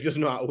 times, so he does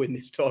know how to win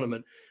this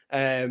tournament.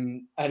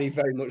 And he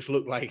very much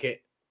looked like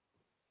it.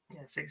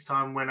 Yeah,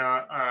 6-time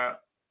winner,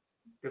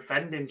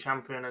 defending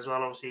champion as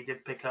well. Obviously, he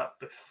did pick up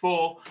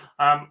before.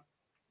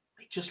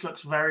 He just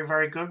looks very,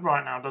 very good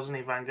right now, doesn't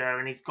he, Van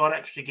Gerwen? He's got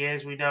extra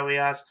gears. We know he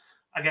has.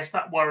 I guess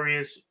that worry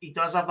is he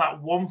does have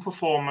that one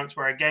performance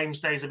where a game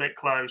stays a bit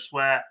close,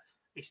 where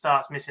he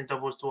starts missing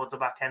doubles towards the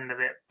back end of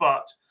it.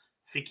 But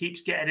if he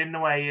keeps getting in the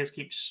way he is,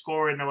 keeps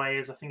scoring the way he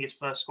is, I think his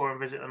first scoring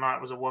visit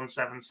tonight was a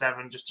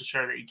 177, just to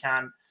show that he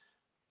can.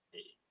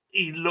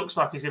 He looks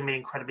like he's going to be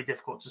incredibly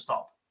difficult to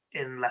stop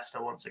in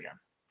Leicester once again.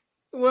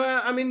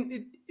 Well, I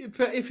mean,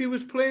 if he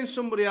was playing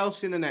somebody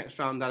else in the next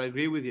round, I'd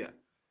agree with you.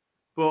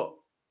 But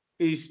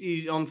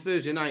he's on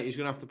Thursday night, he's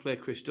going to have to play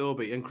Chris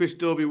Dobie. And Chris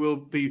Dobie will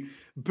be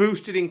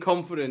boosted in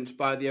confidence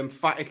by the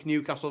emphatic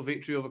Newcastle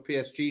victory over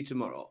PSG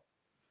tomorrow.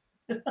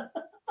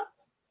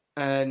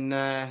 And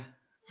I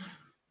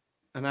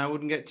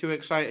wouldn't get too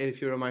excited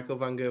if you're a Michael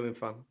Van Gerwen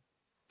fan.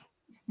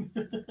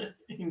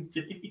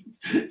 Indeed.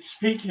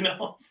 Speaking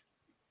of...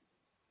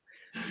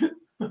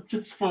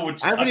 just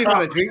forward. I haven't even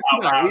had a drink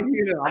tonight.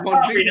 I'm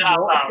on drink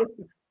now.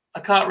 I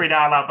can't read it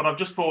out loud, but I've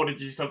just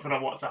forwarded you something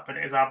on WhatsApp, and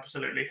it is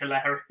absolutely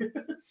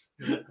hilarious.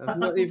 I've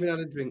not even had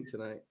a drink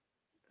tonight.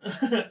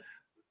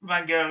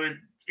 Van Gerwen's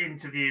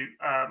interview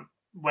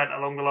went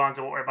along the lines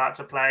of what we're about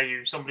to play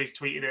you. Somebody's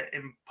tweeted it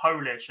in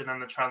Polish, and then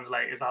the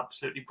translate is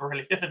absolutely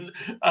brilliant.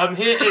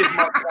 Here is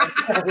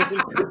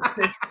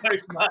his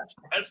post-match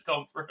press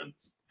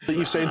conference.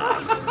 You saying?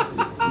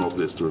 Not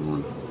this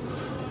tournament.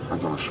 I'm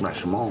going to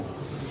smash them all.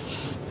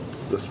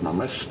 That's my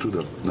message to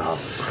them. No,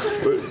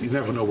 but you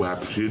never know what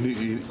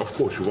happens. Of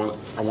course,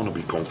 I want to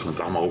be confident.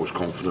 I'm always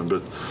confident,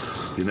 but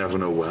you never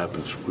know what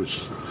happens.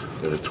 Because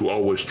to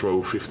always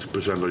throw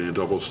 50% on your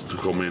doubles to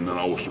come in and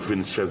always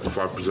finish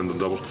 75% on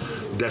doubles,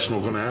 that's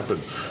not going to happen.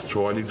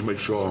 So I need to make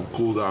sure I'm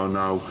cool down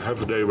now,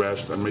 have a day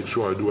rest, and make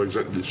sure I do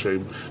exactly the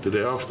same the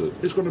day after.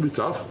 It's going to be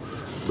tough,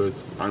 but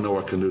I know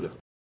I can do that.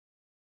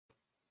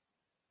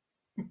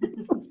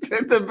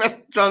 The best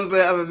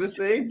translate I've ever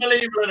seen.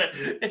 Unbelievable,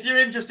 isn't it? If you're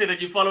interested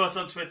and you follow us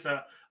on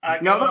Twitter...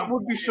 now that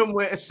would be some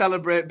way to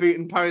celebrate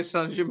beating Paris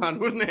Saint-Germain,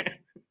 wouldn't it?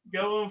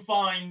 Go and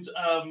find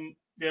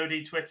the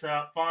OD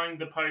Twitter, find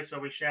the post where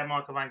we share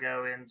Michael Van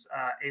Gerwen's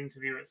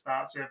interview. It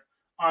starts with,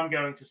 "I'm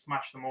going to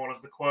smash them all"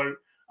 as the quote.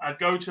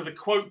 Go to the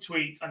quote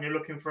tweet and you're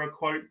looking for a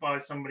quote by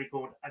somebody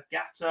called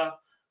Agata.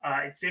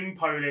 It's in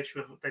Polish.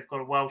 They've got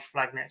a Welsh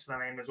flag next to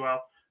their name as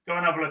well. Go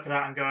and have a look at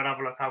that and go and have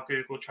a look how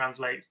Google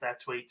translates their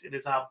tweet. It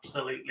is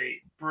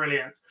absolutely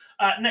brilliant.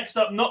 Next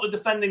up, not the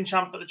defending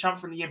champ, but the champ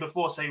from the year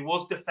before. So he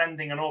was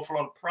defending an awful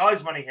lot of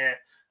prize money here.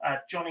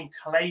 Johnny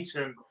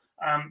Clayton,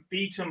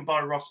 beaten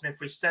by Ross Smith.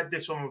 We said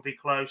this one would be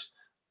close.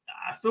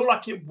 I feel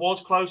like it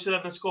was closer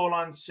than the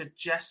scoreline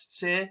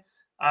suggests here.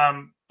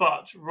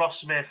 But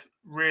Ross Smith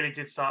really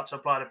did start to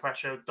apply the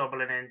pressure,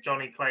 doubling in.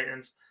 Johnny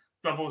Clayton's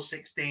double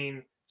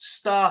 16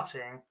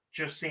 starting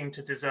just seemed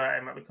to desert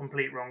him at the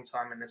complete wrong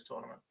time in this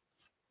tournament.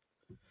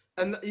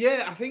 And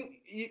yeah, I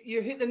think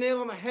you hit the nail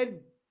on the head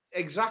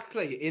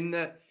exactly in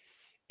that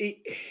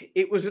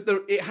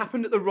it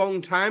happened at the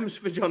wrong times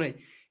for Johnny.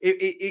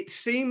 It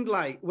seemed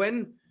like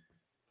when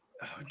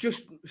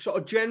just sort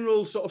of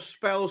general sort of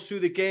spells through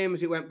the game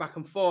as it went back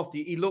and forth,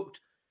 he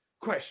looked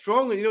quite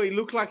strong, and he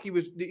looked like he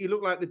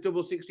looked like the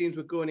double 16s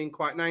were going in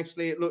quite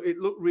nicely. It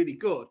looked really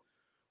good,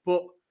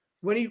 but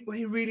when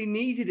he really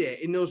needed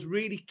it in those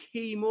really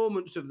key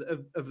moments of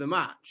the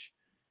match,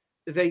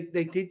 they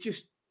did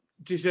just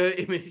desert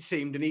him, it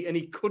seemed, and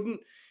he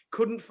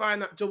couldn't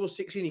find that double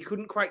 16. He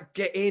couldn't quite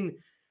get in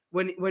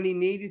when he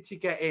needed to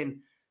get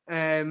in.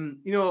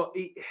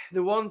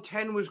 The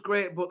 110 was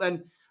great, but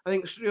then I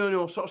think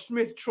sort of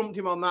Smith trumped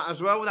him on that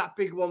as well with that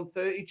big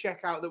 130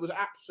 checkout that was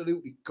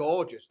absolutely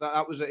gorgeous.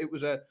 It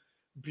was a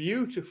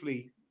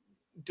beautifully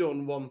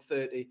done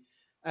 130.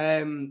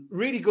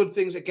 Really good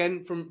things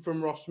again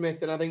from Ross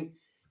Smith, and I think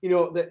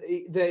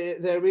that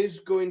there is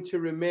going to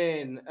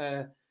remain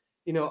a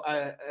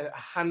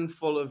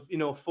handful of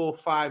 4 or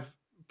 5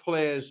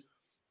 players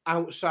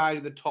outside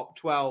of the top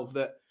 12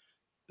 that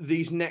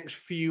these next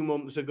few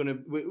months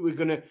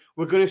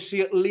we're gonna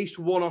see at least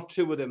 1 or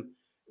 2 of them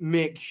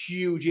make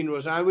huge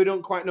inroads. Now we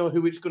don't quite know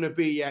who it's going to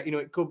be yet.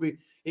 It could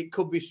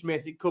be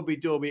Smith, it could be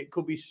Dobie, it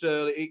could be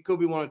Surley, it could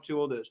be 1 or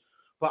 2 others.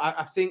 But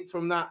I think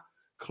from that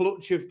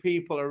clutch of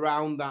people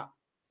around that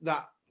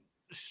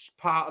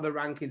part of the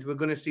rankings, we're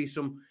going to see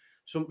some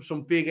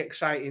big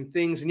exciting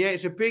things. And yeah,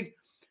 it's a big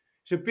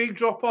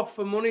drop off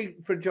for money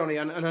for Johnny.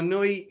 And I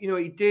know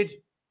he did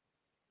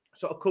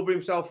sort of cover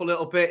himself a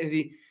little bit, and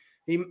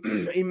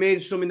he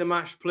made some in the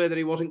match play that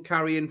he wasn't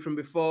carrying from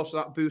before, so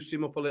that boosts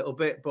him up a little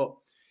bit. But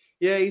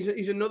yeah,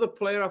 he's another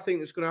player I think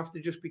that's going to have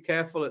to just be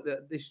careful at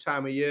this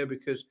time of year,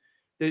 because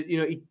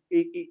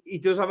he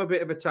does have a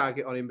bit of a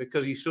target on him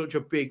because he's such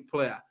a big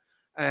player,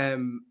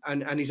 and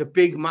he's a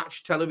big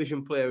match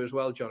television player as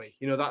well, Johnny.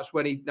 That's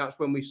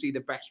when we see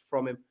the best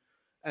from him.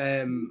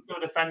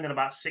 Still defending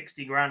about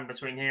 60 grand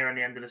between here and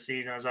the end of the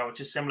season as well, which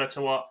is similar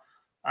to what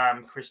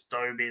Chris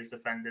Dobie is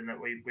defending that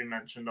we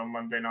mentioned on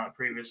Monday night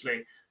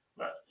previously.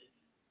 But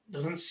it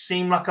doesn't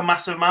seem like a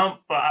massive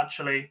amount, but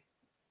actually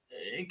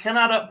it can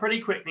add up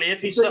pretty quickly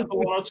if you suffer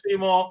 1 or 2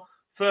 more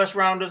first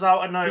rounders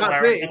out of nowhere.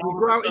 That's it. If you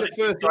go out in the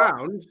first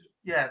round,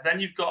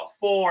 then you've got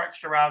 4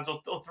 extra rounds or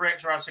 3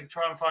 extra rounds to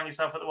try and find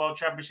yourself at the World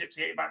Championships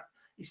to get you back.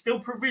 He's still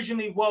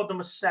provisionally world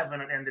number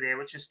 7 at the end of the year,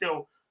 which is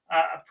still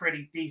a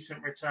pretty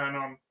decent return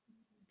on,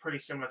 pretty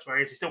similar to where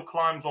he is. He still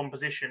climbs 1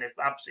 position if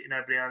absolutely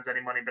nobody earns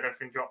any money, but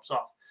everything drops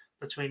off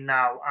between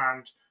now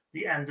and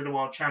the end of the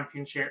World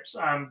Championships.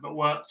 But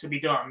work to be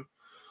done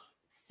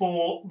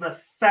for the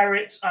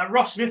Ferret.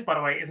 Ross Smith, by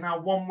the way, is now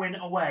 1 win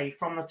away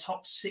from the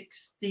top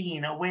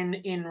 16. A win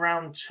in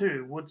round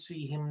 2 would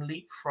see him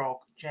leapfrog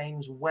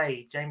James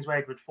Wade. James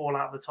Wade would fall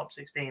out of the top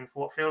 16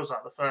 for what feels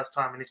like the first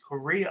time in his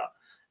career.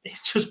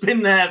 It's just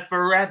been there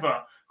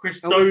forever. Chris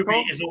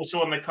Dobie is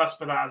also on the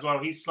cusp of that as well.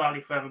 He's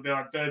slightly further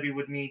behind. Dobie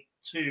would need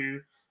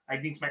to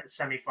make the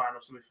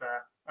semi-finals, to be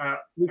fair.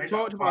 We've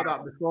talked about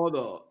that before,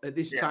 though. At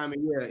this time of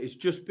year, it's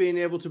just being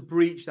able to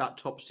breach that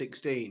top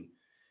 16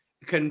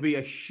 can be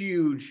a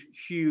huge,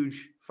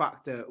 huge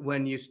factor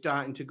when you're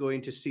starting to go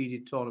into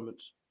seeded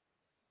tournaments.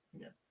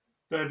 Yeah,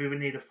 Dobie would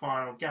need a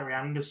final. Gary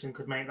Anderson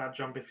could make that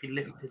jump if he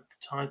lifted the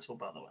title,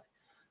 by the way.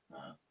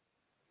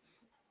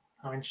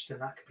 How interesting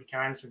that could be.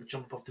 Gary Anderson could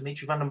jump above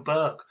Dimitri Van den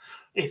Berg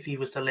if he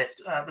was to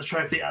lift the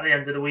trophy at the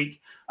end of the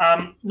week.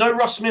 No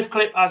Ross Smith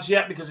clip as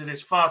yet because it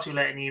is far too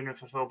late in the evening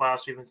for Phil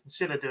Bowers to even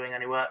consider doing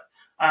any work.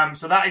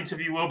 So that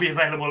interview will be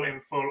available in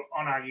full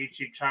on our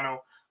YouTube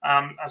channel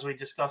as we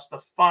discuss the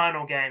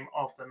final game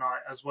of the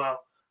night as well,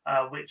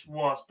 which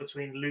was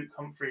between Luke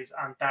Humphries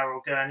and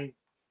Daryl Gurney.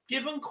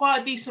 Given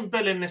quite a decent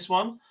bill in this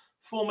one,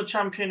 former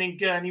champion in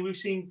Gurney, we've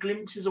seen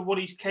glimpses of what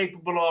he's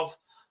capable of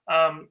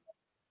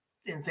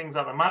in things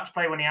like the match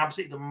play when he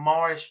absolutely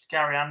demolished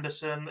Gary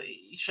Anderson.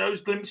 He shows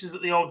glimpses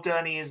that the old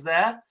Gurney is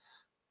there,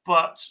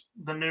 but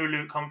the new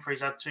Luke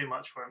Humphries had too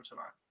much for him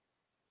tonight.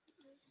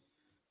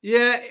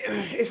 Yeah,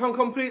 if I'm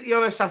completely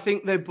honest, I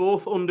think they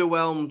both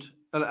underwhelmed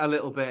a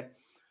little bit.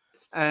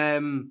 I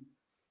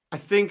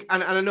think,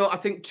 and I know, I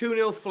think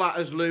 2-0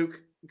 flatters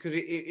Luke because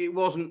it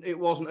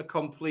wasn't a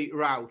complete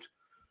rout,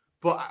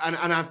 but and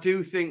I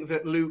do think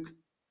that Luke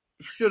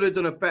should have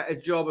done a better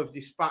job of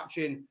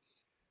dispatching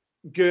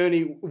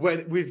Gurney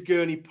with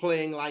Gurney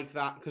playing like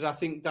that, because I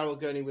think Daryl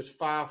Gurney was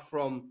far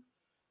from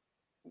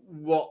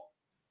what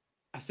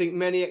I think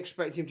many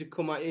expect him to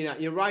come in at.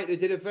 You're right; they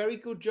did a very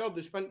good job.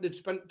 They'd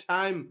spent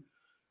time,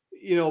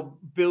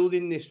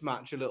 building this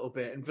match a little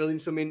bit and building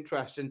some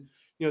interest. And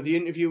the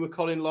interview with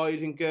Colin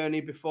Lloyd and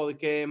Gurney before the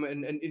game,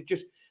 and it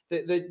just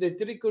they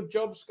did a good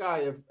job,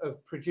 Sky,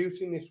 of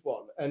producing this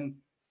one. And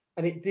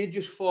it did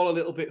just fall a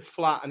little bit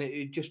flat, and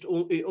it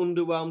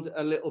underwhelmed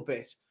a little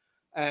bit.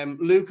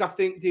 Luke, I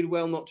think, did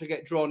well not to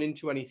get drawn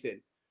into anything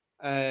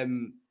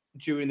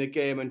during the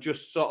game and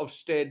just sort of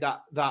stayed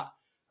that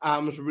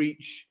arm's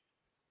reach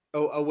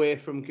away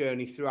from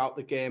Gurney throughout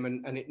the game,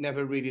 and it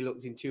never really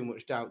looked in too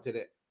much doubt, did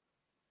it?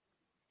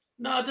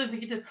 No, I don't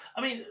think it did.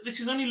 I mean,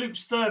 this is only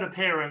Luke's 3rd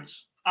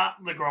appearance at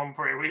the Grand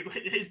Prix.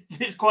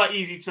 It's quite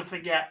easy to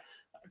forget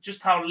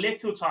just how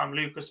little time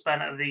Luke has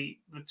spent at the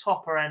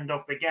topper end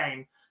of the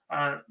game.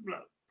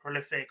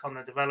 Prolific on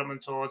the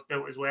development tours,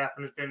 built his way up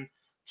and has been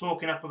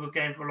talking up a good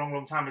game for a long,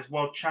 long time. His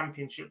World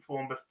Championship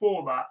form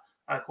before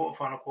that,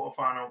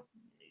 quarterfinal.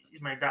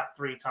 He's made that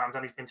 3 times,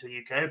 and he's been to a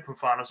UK Open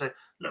final. So,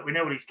 look, we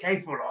know what he's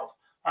capable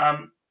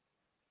of.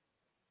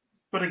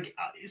 But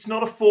it's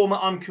not a form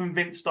that I'm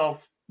convinced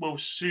of will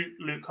suit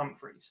Luke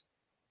Humphries,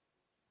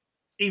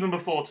 even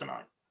before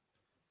tonight.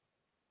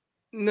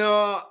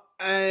 No,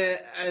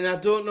 and I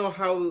don't know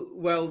how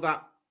well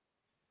that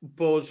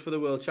bodes for the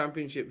World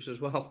Championships as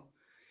well,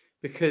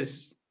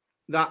 because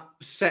that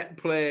set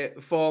play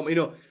form,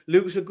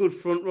 Luke's a good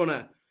front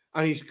runner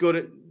and he's good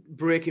at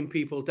breaking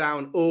people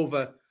down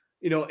over,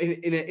 in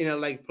a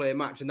leg play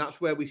match. And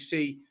that's where we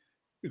see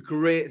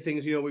great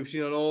things. We've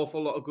seen an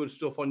awful lot of good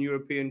stuff on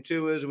European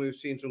tours, and we've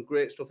seen some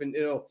great stuff in,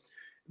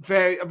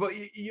 but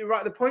you're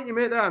right. The point you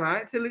made there, and I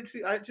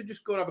had to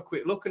just go and have a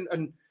quick look.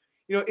 And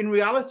in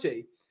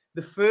reality,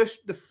 the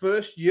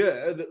first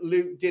year that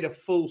Luke did a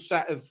full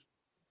set of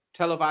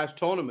televised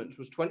tournaments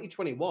was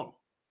 2021.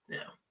 Yeah.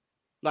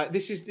 Like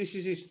this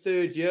is his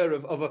third year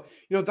of a,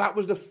 that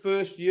was the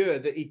first year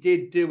that he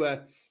did do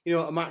a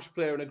match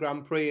player and a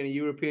Grand Prix and a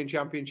European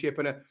Championship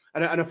and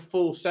a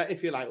full set,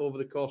 if you like, over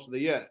the course of the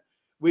year,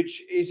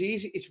 which is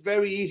easy. It's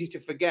very easy to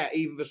forget,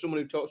 even for someone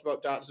who talks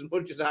about darts as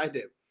much as I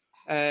do.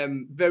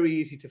 Very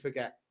easy to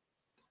forget.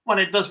 Well,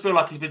 it does feel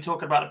like he's been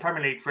talking about the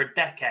Premier League for a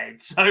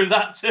decade, so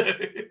that too.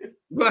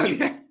 Well,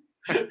 yeah.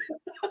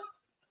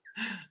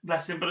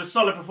 Bless him, but a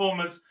solid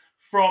performance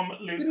from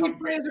Luke. Didn't he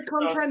play as a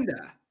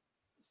contender?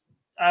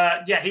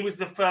 Yeah, he was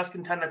the first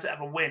contender to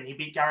ever win. He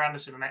beat Gary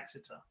Anderson in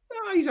Exeter.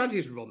 Oh, he's had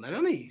his run then,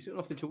 hasn't he? He's got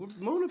nothing to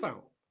moan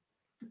about.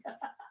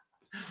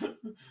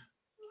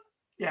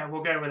 Yeah,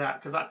 we'll go with that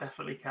because that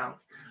definitely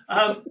counts.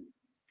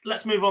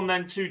 Let's move on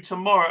then to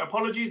tomorrow.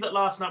 Apologies that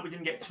last night we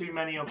didn't get too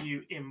many of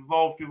you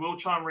involved. We will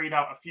try and read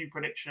out a few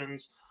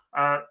predictions.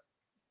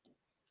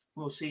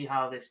 We'll see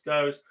how this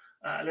goes.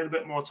 A little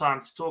bit more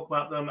time to talk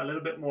about them, a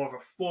little bit more of a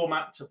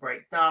format to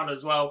break down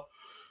as well.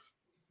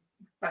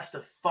 Best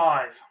of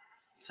 5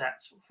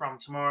 sets from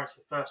tomorrow.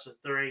 So first of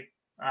 3.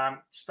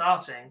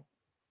 Starting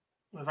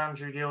with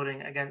Andrew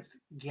Gilding against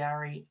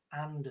Gary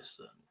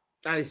Anderson.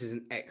 This is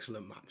an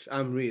excellent match.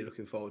 I'm really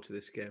looking forward to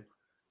this game.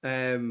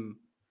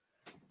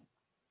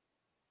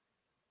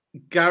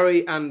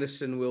 Gary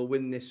Anderson will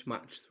win this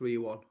match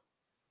 3-1.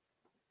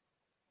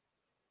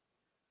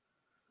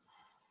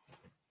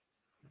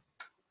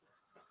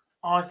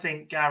 I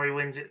think Gary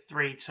wins it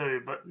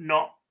 3-2, but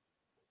not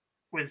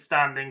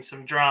withstanding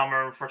some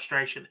drama and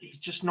frustration. He's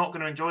just not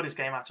going to enjoy this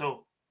game at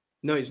all.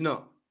 No, he's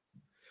not.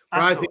 But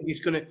I think he's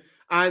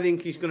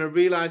going to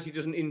realise he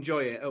doesn't enjoy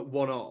it at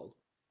 1-1.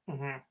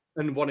 Mm-hmm.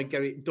 And want to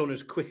get it done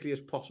as quickly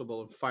as possible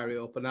and fire it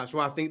up. And that's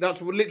why I think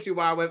that's literally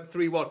why I went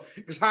 3-1.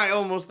 Because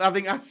I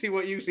think I see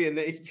what you see, and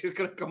that he's just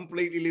going to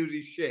completely lose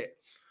his shit.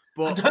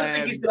 But I don't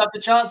think he's going to have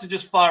the chance to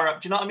just fire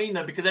up. Do you know what I mean,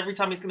 though? Because every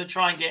time he's going to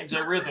try and get into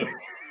a rhythm,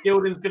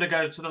 Gilding's going to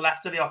go to the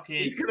left of the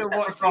hockey. He's going to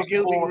watch the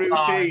Gilding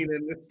routine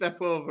and step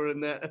over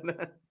and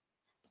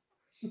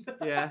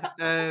yeah.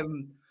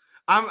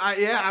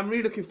 I'm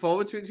really looking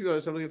forward to it, to be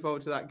honest. I'm looking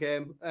forward to that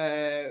game.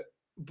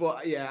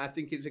 But yeah, I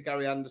think it's a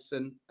Gary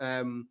Anderson.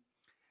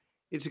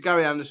 It's a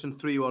Gary Anderson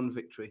 3-1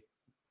 victory.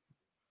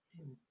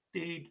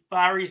 Indeed.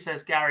 Barry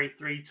says Gary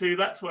 3-2.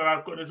 That's where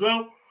I've got as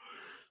well.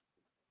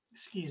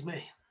 Excuse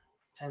me.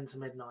 10 to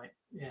midnight.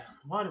 Yeah.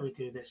 Why do we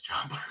do this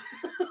job?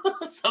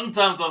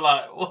 Sometimes I'm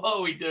like, what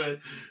are we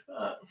doing?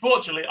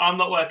 Fortunately, I'm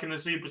not working the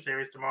Super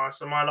Series tomorrow,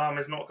 so my alarm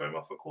is not going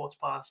off at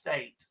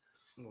 8:15.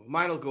 Well,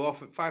 mine will go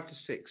off at 5 to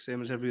 6,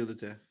 same as every other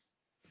day.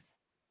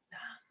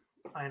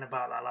 I ain't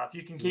about that life.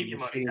 You can keep your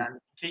money, Dan.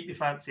 Keep your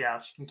fancy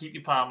house. You can keep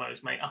your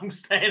Palmos, mate. I'm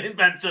staying in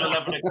bed till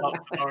 11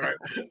 o'clock tomorrow.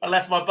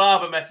 Unless my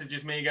barber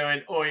messages me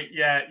going, oi,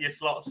 yeah, your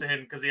slot's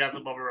in, because he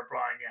hasn't bothered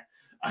replying yet.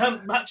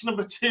 Match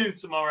number 2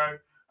 tomorrow.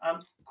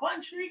 Quite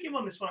intriguing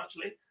on this one,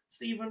 actually.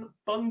 Stephen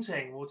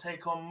Bunting will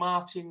take on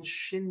Martin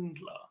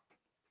Schindler.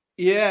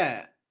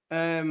 Yeah.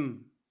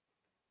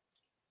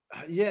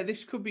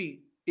 This could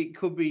be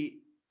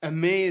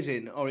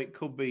amazing, or it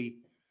could be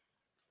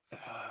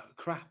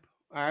crap.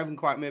 I haven't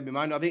quite made my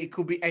mind. I think it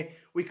could be.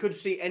 We could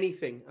see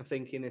anything, I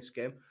think, in this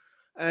game.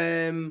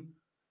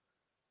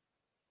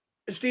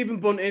 Stephen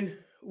Bunting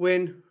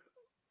win.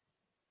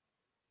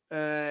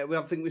 I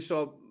think we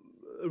saw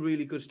a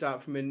really good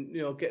start from him.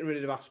 Getting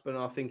rid of Aspen.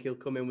 I think he'll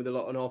come in with an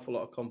awful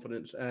lot of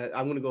confidence.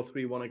 I'm going to go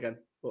 3-1 again.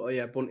 But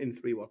yeah, Bunting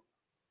 3-1.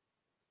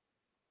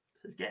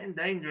 It's getting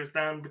dangerous,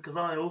 Dan, because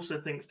I also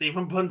think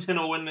Stephen Bunting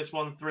will win this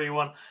one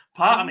 3-1.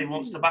 Part of me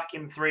wants to back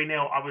him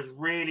 3-0. I was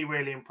really,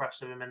 really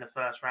impressed with him in the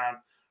first round.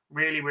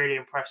 Really, really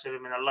impressed with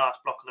him in the last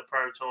block of the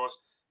Pro Tours.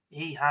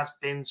 He has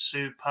been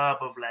superb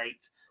of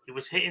late. He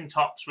was hitting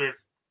tops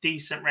with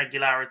decent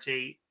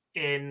regularity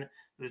He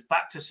was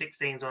back to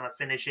 16s on a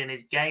finish in.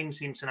 His game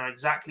seems to know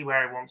exactly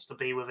where he wants to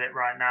be with it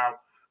right now.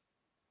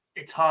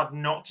 It's hard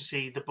not to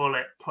see the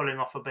Bullet pulling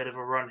off a bit of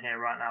a run here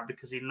right now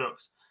because he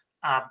looks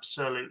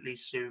absolutely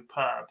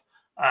superb.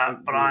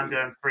 But I'm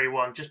going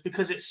 3-1 just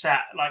because it's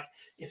set. Like,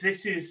 if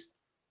this is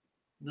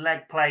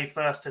leg play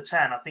first to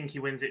 10, I think he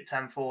wins it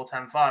 10-4,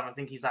 10-5. I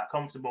think he's that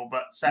comfortable.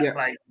 But set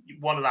play,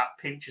 one of that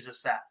pinches a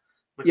set,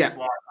 which is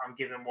why I'm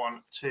giving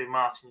one to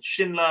Martin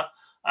Schindler.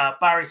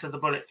 Barry says the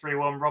Bullet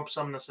 3-1. Rob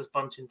Sumner says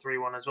Bunting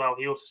 3-1 as well.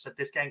 He also said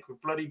this game could be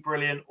bloody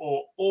brilliant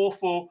or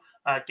awful.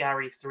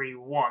 Gary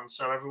 3-1.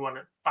 So everyone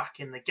back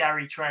in the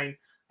Gary train.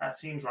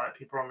 Seems like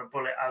people are on the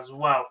Bullet as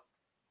well.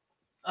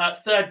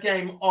 Third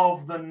game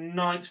of the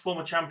night.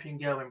 Former champion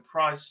Gerwyn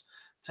Price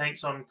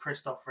takes on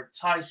Krzysztof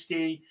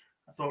Ratajski.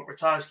 I thought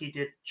Ratajski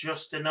did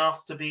just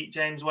enough to beat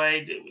James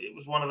Wade. It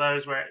was one of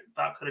those where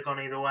that could have gone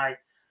either way.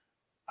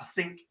 I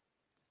think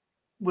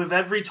with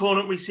every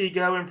tournament we see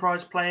Gerwyn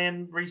Price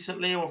playing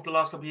recently or over the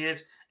last couple of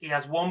years, he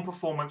has one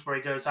performance where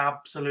he goes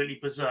absolutely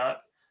berserk,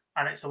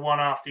 and it's the one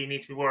after you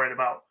need to be worried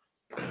about.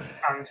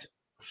 And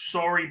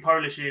sorry,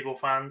 Polish Eagle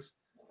fans,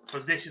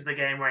 but this is the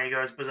game where he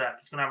goes berserk.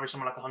 He's going to average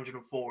something like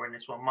 104 in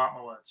this one. Mark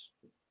my words.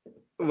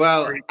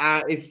 Well,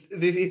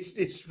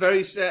 it's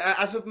very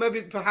as of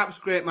maybe perhaps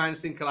great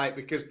minds think alike,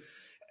 because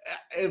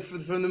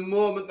from the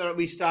moment that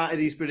we started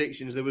these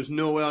predictions, there was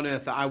no way on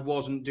earth that I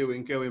wasn't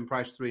doing Gerwyn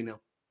Price 3-0.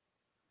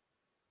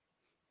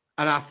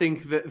 And I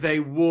think that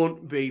they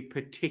won't be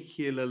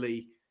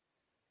particularly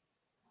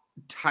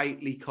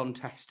tightly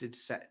contested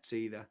sets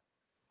either.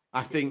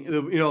 I think,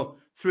 3-0,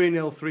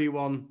 3-1,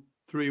 3-1,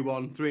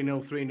 3-0,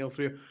 3-0,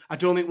 3-0. I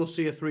don't think we'll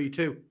see a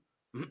 3-2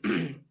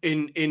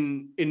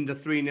 in the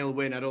 3-0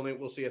 win. I don't think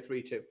we'll see a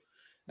 3-2.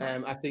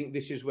 I think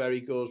this is where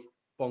he goes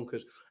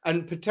bonkers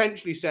and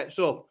potentially sets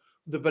up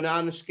the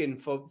banana skin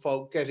for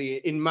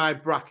Gezi in my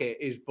bracket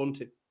is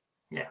bunting.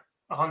 Yeah.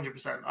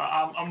 100%.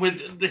 I'm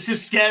with. This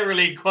is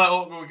scarily quite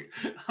awkward.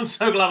 I'm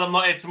so glad I'm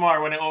not here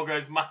tomorrow when it all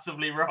goes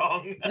massively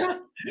wrong.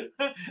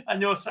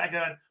 And you're sat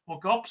going, well,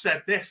 Gob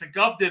said this and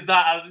Gob did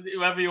that. And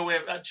whoever you're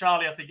with,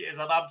 Charlie, I think it is,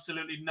 had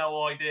absolutely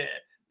no idea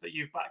that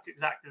you've backed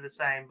exactly the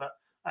same. But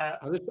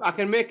I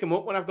can make them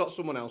up when I've got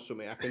someone else with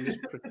me. I can just,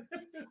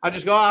 I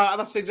just go, oh,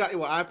 that's exactly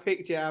what I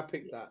picked. Yeah, I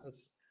picked that.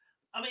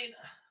 I mean,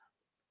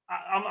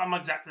 I'm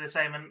exactly the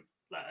same. And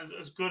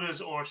as good as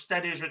or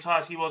steady as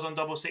Ratajski was on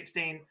double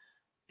 16.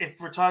 If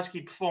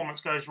Ratajski's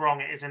performance goes wrong,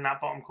 it is in that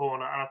bottom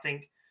corner. And I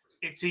think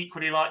it's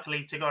equally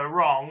likely to go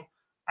wrong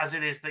as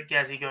it is that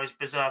Gezi goes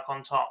berserk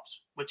on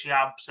tops, which he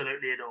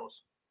absolutely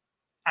adores.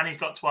 And he's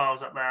got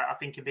 12s up there. I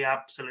think he'd be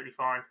absolutely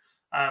fine.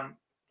 I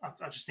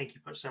just think he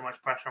puts so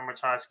much pressure on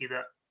Ratajski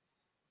that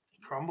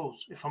he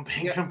crumbles, if I'm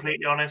being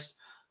completely honest.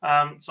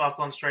 So I've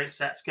gone straight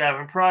sets.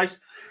 Gerwyn Price.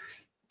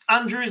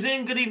 Andrew is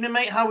in. Good evening,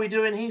 mate. How are we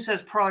doing? He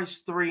says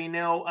Price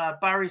 3-0.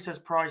 Barry says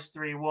Price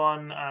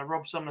 3-1.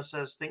 Rob Sumner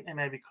says think they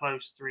may be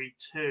close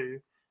 3-2.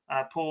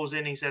 Paul's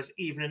in. He says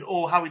evening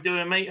all. How are we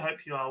doing, mate? Hope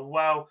you are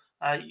well.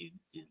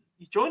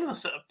 You're joining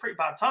us at a pretty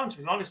bad time, to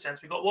be honest,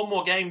 gents. We've got one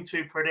more game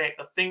to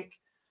predict. I think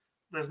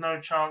there's no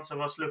chance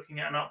of us looking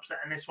at an upset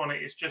in this one.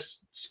 It is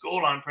just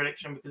scoreline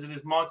prediction because it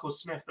is Michael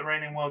Smith, the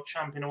reigning world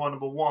champion, award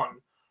number 1.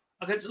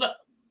 Against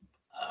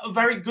a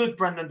very good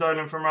Brendan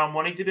Dolan from round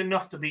 1. He did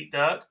enough to beat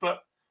Dirk, but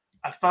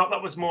I felt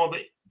that was more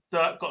that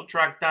Dirk got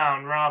dragged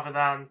down rather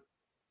than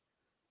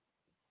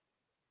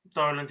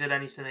Dolan did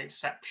anything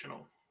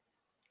exceptional.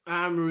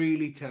 I'm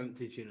really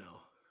tempted, you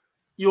know.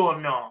 You're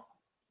not.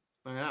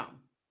 I am.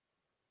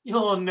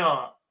 You're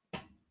not.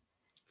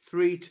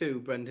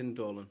 3-2, Brendan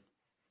Dolan.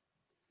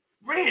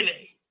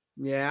 Really?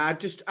 Yeah,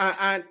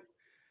 I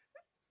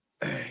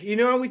you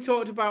know how we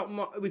talked about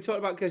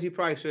Gezi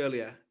Price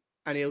earlier,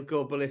 and he'll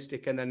go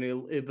ballistic, and then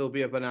there'll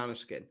be a banana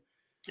skin.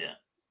 Yeah.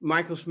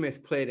 Michael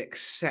Smith played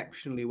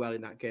exceptionally well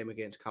in that game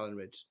against Callan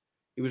Ridds.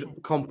 He was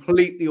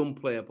completely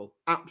unplayable,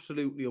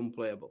 absolutely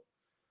unplayable.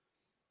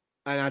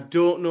 And I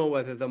don't know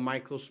whether the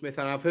Michael Smith,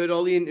 and I've heard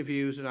all the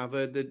interviews, and I've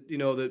heard that,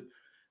 that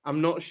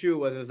I'm not sure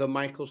whether the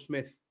Michael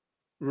Smith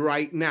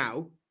right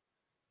now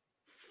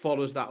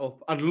follows that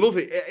up. I'd love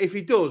it. If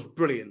he does,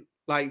 brilliant.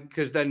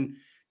 Because then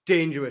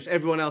dangerous.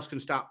 Everyone else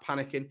can start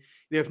panicking.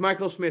 If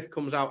Michael Smith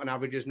comes out and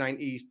averages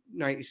 90,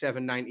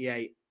 97,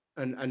 98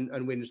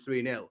 and wins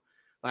 3-0,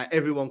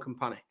 everyone can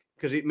panic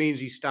because it means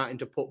he's starting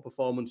to put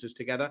performances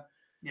together.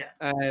 Yeah.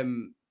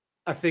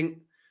 I think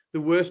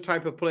the worst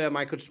type of player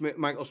Michael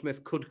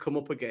Smith could come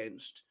up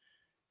against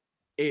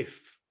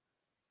if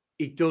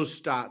he does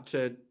start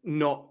to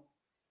not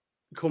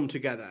come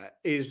together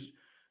is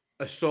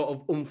a sort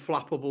of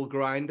unflappable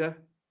grinder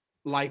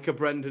like a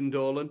Brendan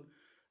Dolan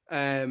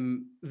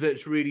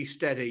that's really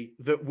steady,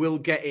 that will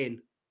get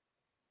in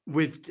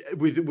with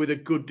a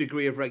good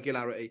degree of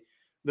regularity,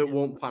 that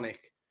won't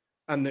panic,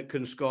 and that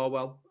can score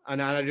well.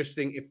 And I just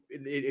think if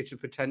it's a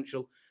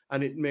potential,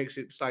 and it makes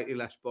it slightly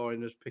less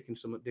boring as picking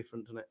something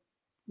different, doesn't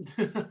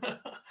it?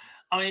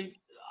 I mean,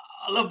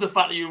 I love the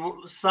fact that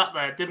you sat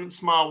there, didn't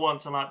smile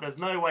once, and there's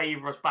no way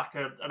you rushed back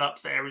an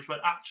upset here, which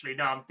went, actually,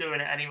 no, I'm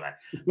doing it anyway.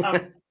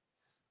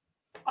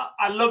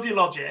 I love your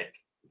logic,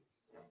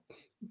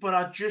 but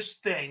I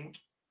just think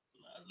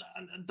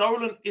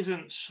Dolan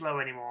isn't slow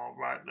anymore,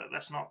 right?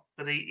 That's not,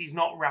 but he's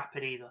not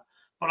rapid either.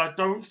 But I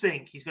don't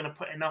think he's going to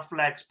put enough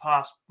legs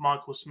past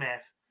Michael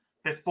Smith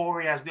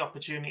before he has the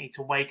opportunity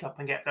to wake up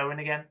and get going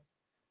again.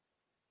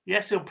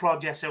 Yes, he'll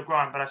plod, yes, he'll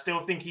grind, but I still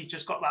think he's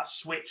just got that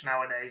switch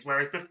nowadays,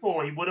 whereas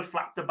before he would have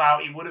flapped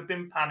about, he would have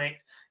been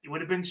panicked, he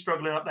would have been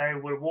struggling up there,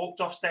 he would have walked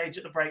off stage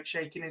at the break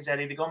shaking his head,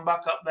 he'd have gone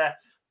back up there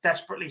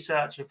desperately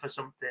searching for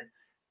something.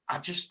 I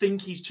just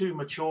think he's too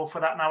mature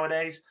for that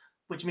nowadays,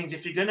 which means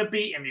if you're going to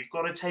beat him, you've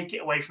got to take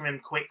it away from him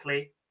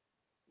quickly.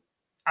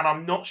 And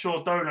I'm not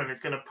sure Dolan is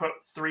going to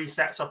put 3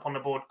 sets up on the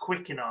board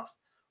quick enough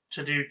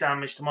to do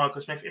damage to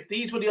Michael Smith. If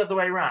these were the other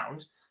way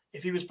around,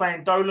 if he was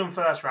playing Dolan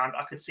first round,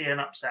 I could see an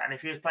upset. And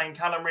if he was playing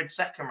Callum Reid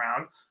second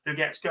round, who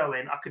gets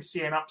going, I could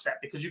see an upset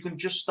because you can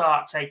just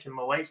start taking them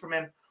away from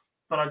him.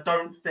 But I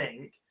don't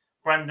think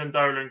Brendan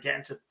Dolan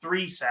getting to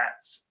 3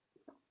 sets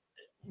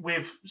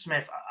with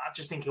Smith, I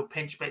just think he'll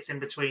pinch bits in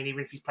between,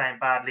 even if he's playing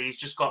badly. He's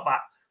just got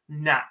that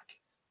knack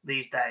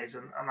these days.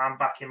 And I'm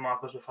backing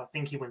Marcus Smith. I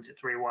think he wins it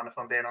 3-1, if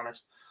I'm being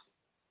honest.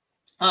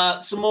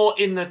 Some more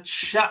in the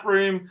chat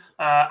room.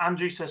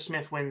 Andrew says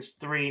Smith wins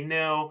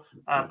 3-0.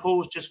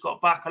 Paul's just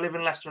got back. I live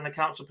in Leicester and the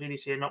council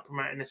PDC are not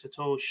promoting this at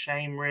all.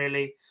 Shame,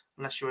 really.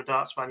 Unless you're a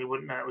darts fan, you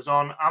wouldn't know it was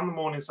on. And the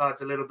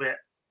Morningside's a little bit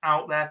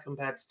out there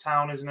compared to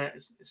town, isn't it?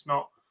 It's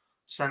not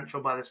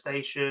central by the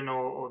station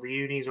or the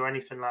unis or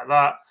anything like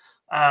that.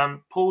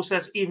 Paul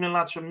says, evening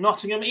lads from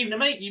Nottingham. Evening,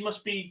 mate. You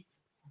must be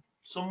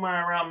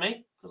somewhere around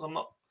me because I'm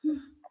in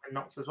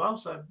Notts as well.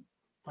 So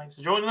thanks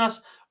for joining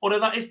us. Although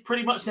that is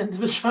pretty much the end of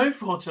the show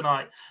for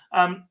tonight.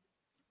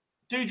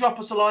 Do drop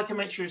us a like and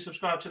make sure you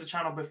subscribe to the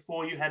channel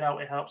before you head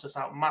out. It helps us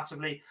out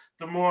massively.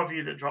 The more of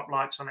you that drop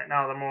likes on it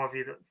now, the more of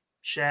you that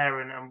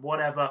share and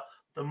whatever,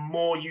 the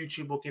more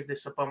YouTube will give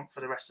this a bump for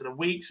the rest of the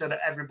week so that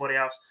everybody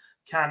else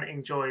can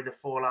enjoy the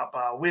Fallout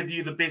Bar with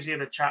you. The busier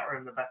the chat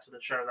room, the better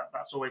the show.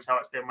 That's always how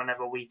it's been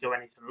whenever we go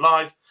anything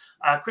live.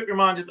 Quick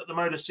reminder that the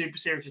Modus Super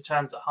Series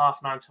returns at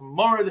 9:30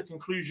 tomorrow. The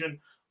conclusion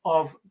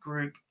of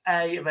Group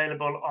A,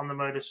 available on the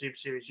Modus Super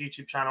Series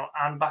YouTube channel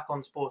and back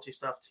on Sporty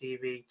Stuff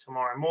TV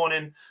tomorrow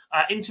morning.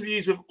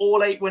 Interviews with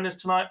all 8 winners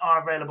tonight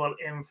are available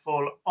in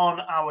full on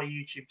our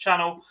YouTube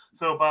channel.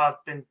 Phil Barr's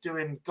been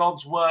doing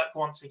God's work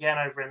once again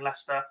over in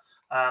Leicester.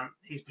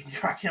 He's been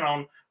cracking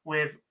on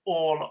with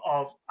all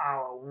of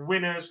our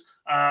winners.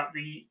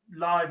 The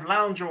live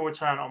lounge will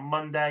return on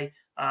Monday.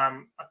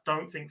 I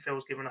don't think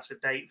Phil's given us a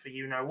date for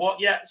you-know-what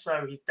yet,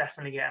 so he's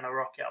definitely getting a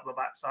rocket up the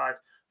backside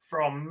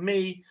from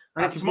me.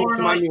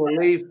 Tomorrow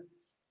night,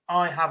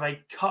 I have a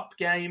cup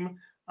game,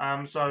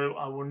 so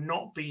I will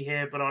not be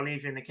here, but I'll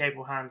leave you in the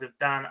capable hands of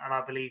Dan, and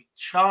I believe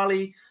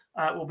Charlie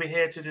will be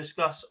here to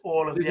discuss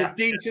all of There's a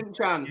decent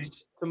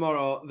chance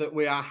tomorrow that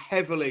we are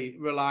heavily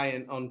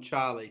reliant on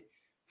Charlie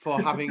for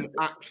having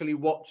actually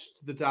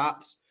watched the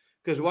darts,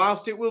 because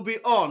whilst it will be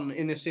on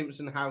in the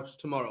Simpson house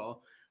tomorrow,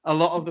 a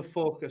lot of the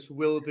focus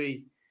will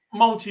be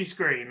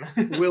multi-screen.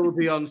 Will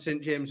be on St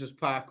James's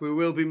Park. We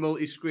will be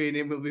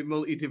multi-screening. We'll be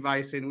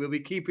multi-devicing. We'll be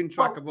keeping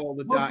track of all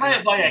the data. We'll play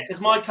it by ear, because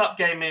my cup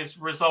game is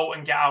result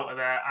and get out of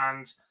there.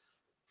 And if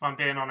I'm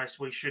being honest,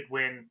 we should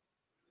win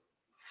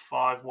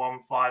 5-1,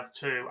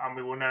 5-2, and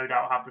we will no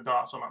doubt have the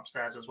darts on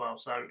upstairs as well.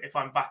 So if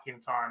I'm back in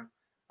time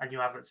and you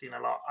haven't seen a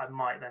lot, I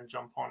might then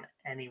jump on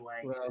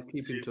anyway. Well,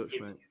 keep in touch,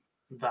 mate.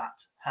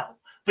 That help.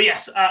 But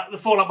yes, the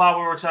Fallout Bar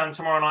will return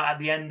tomorrow night at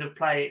the end of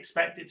play.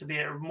 Expect it to be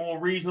at a more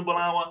reasonable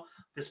hour,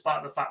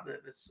 despite the fact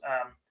that this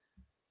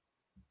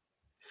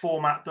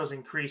format does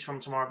increase from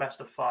tomorrow, best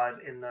of 5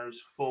 in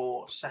those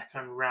 4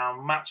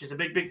 second-round matches. A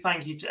big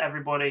thank you to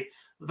everybody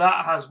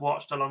that has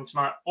watched along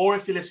tonight, or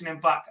if you're listening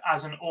back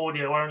as an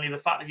audio only, the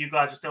fact that you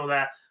guys are still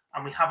there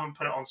and we haven't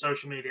put it on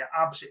social media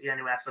absolutely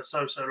anywhere for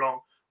so long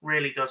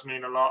really does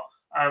mean a lot.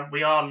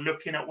 We are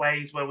looking at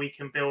ways where we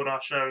can build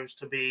our shows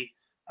to be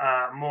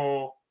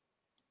more,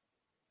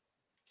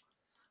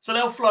 so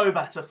they'll flow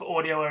better for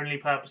audio only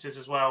purposes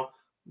as well,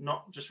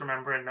 not just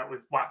remembering that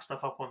we've whacked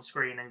stuff up on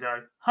screen and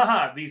go,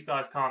 haha, these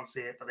guys can't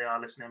see it, but they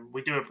are listening.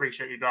 We do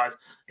appreciate you guys.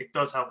 It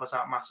does help us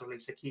out massively,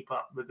 so keep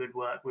up the good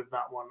work with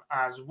that one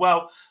as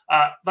well.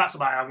 That's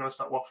about it. I'm going to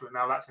start waffling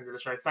now. That's the end of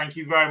the show. Thank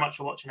you very much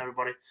for watching,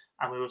 everybody,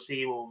 and we will see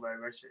you all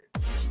very soon.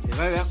 See you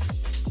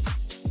later.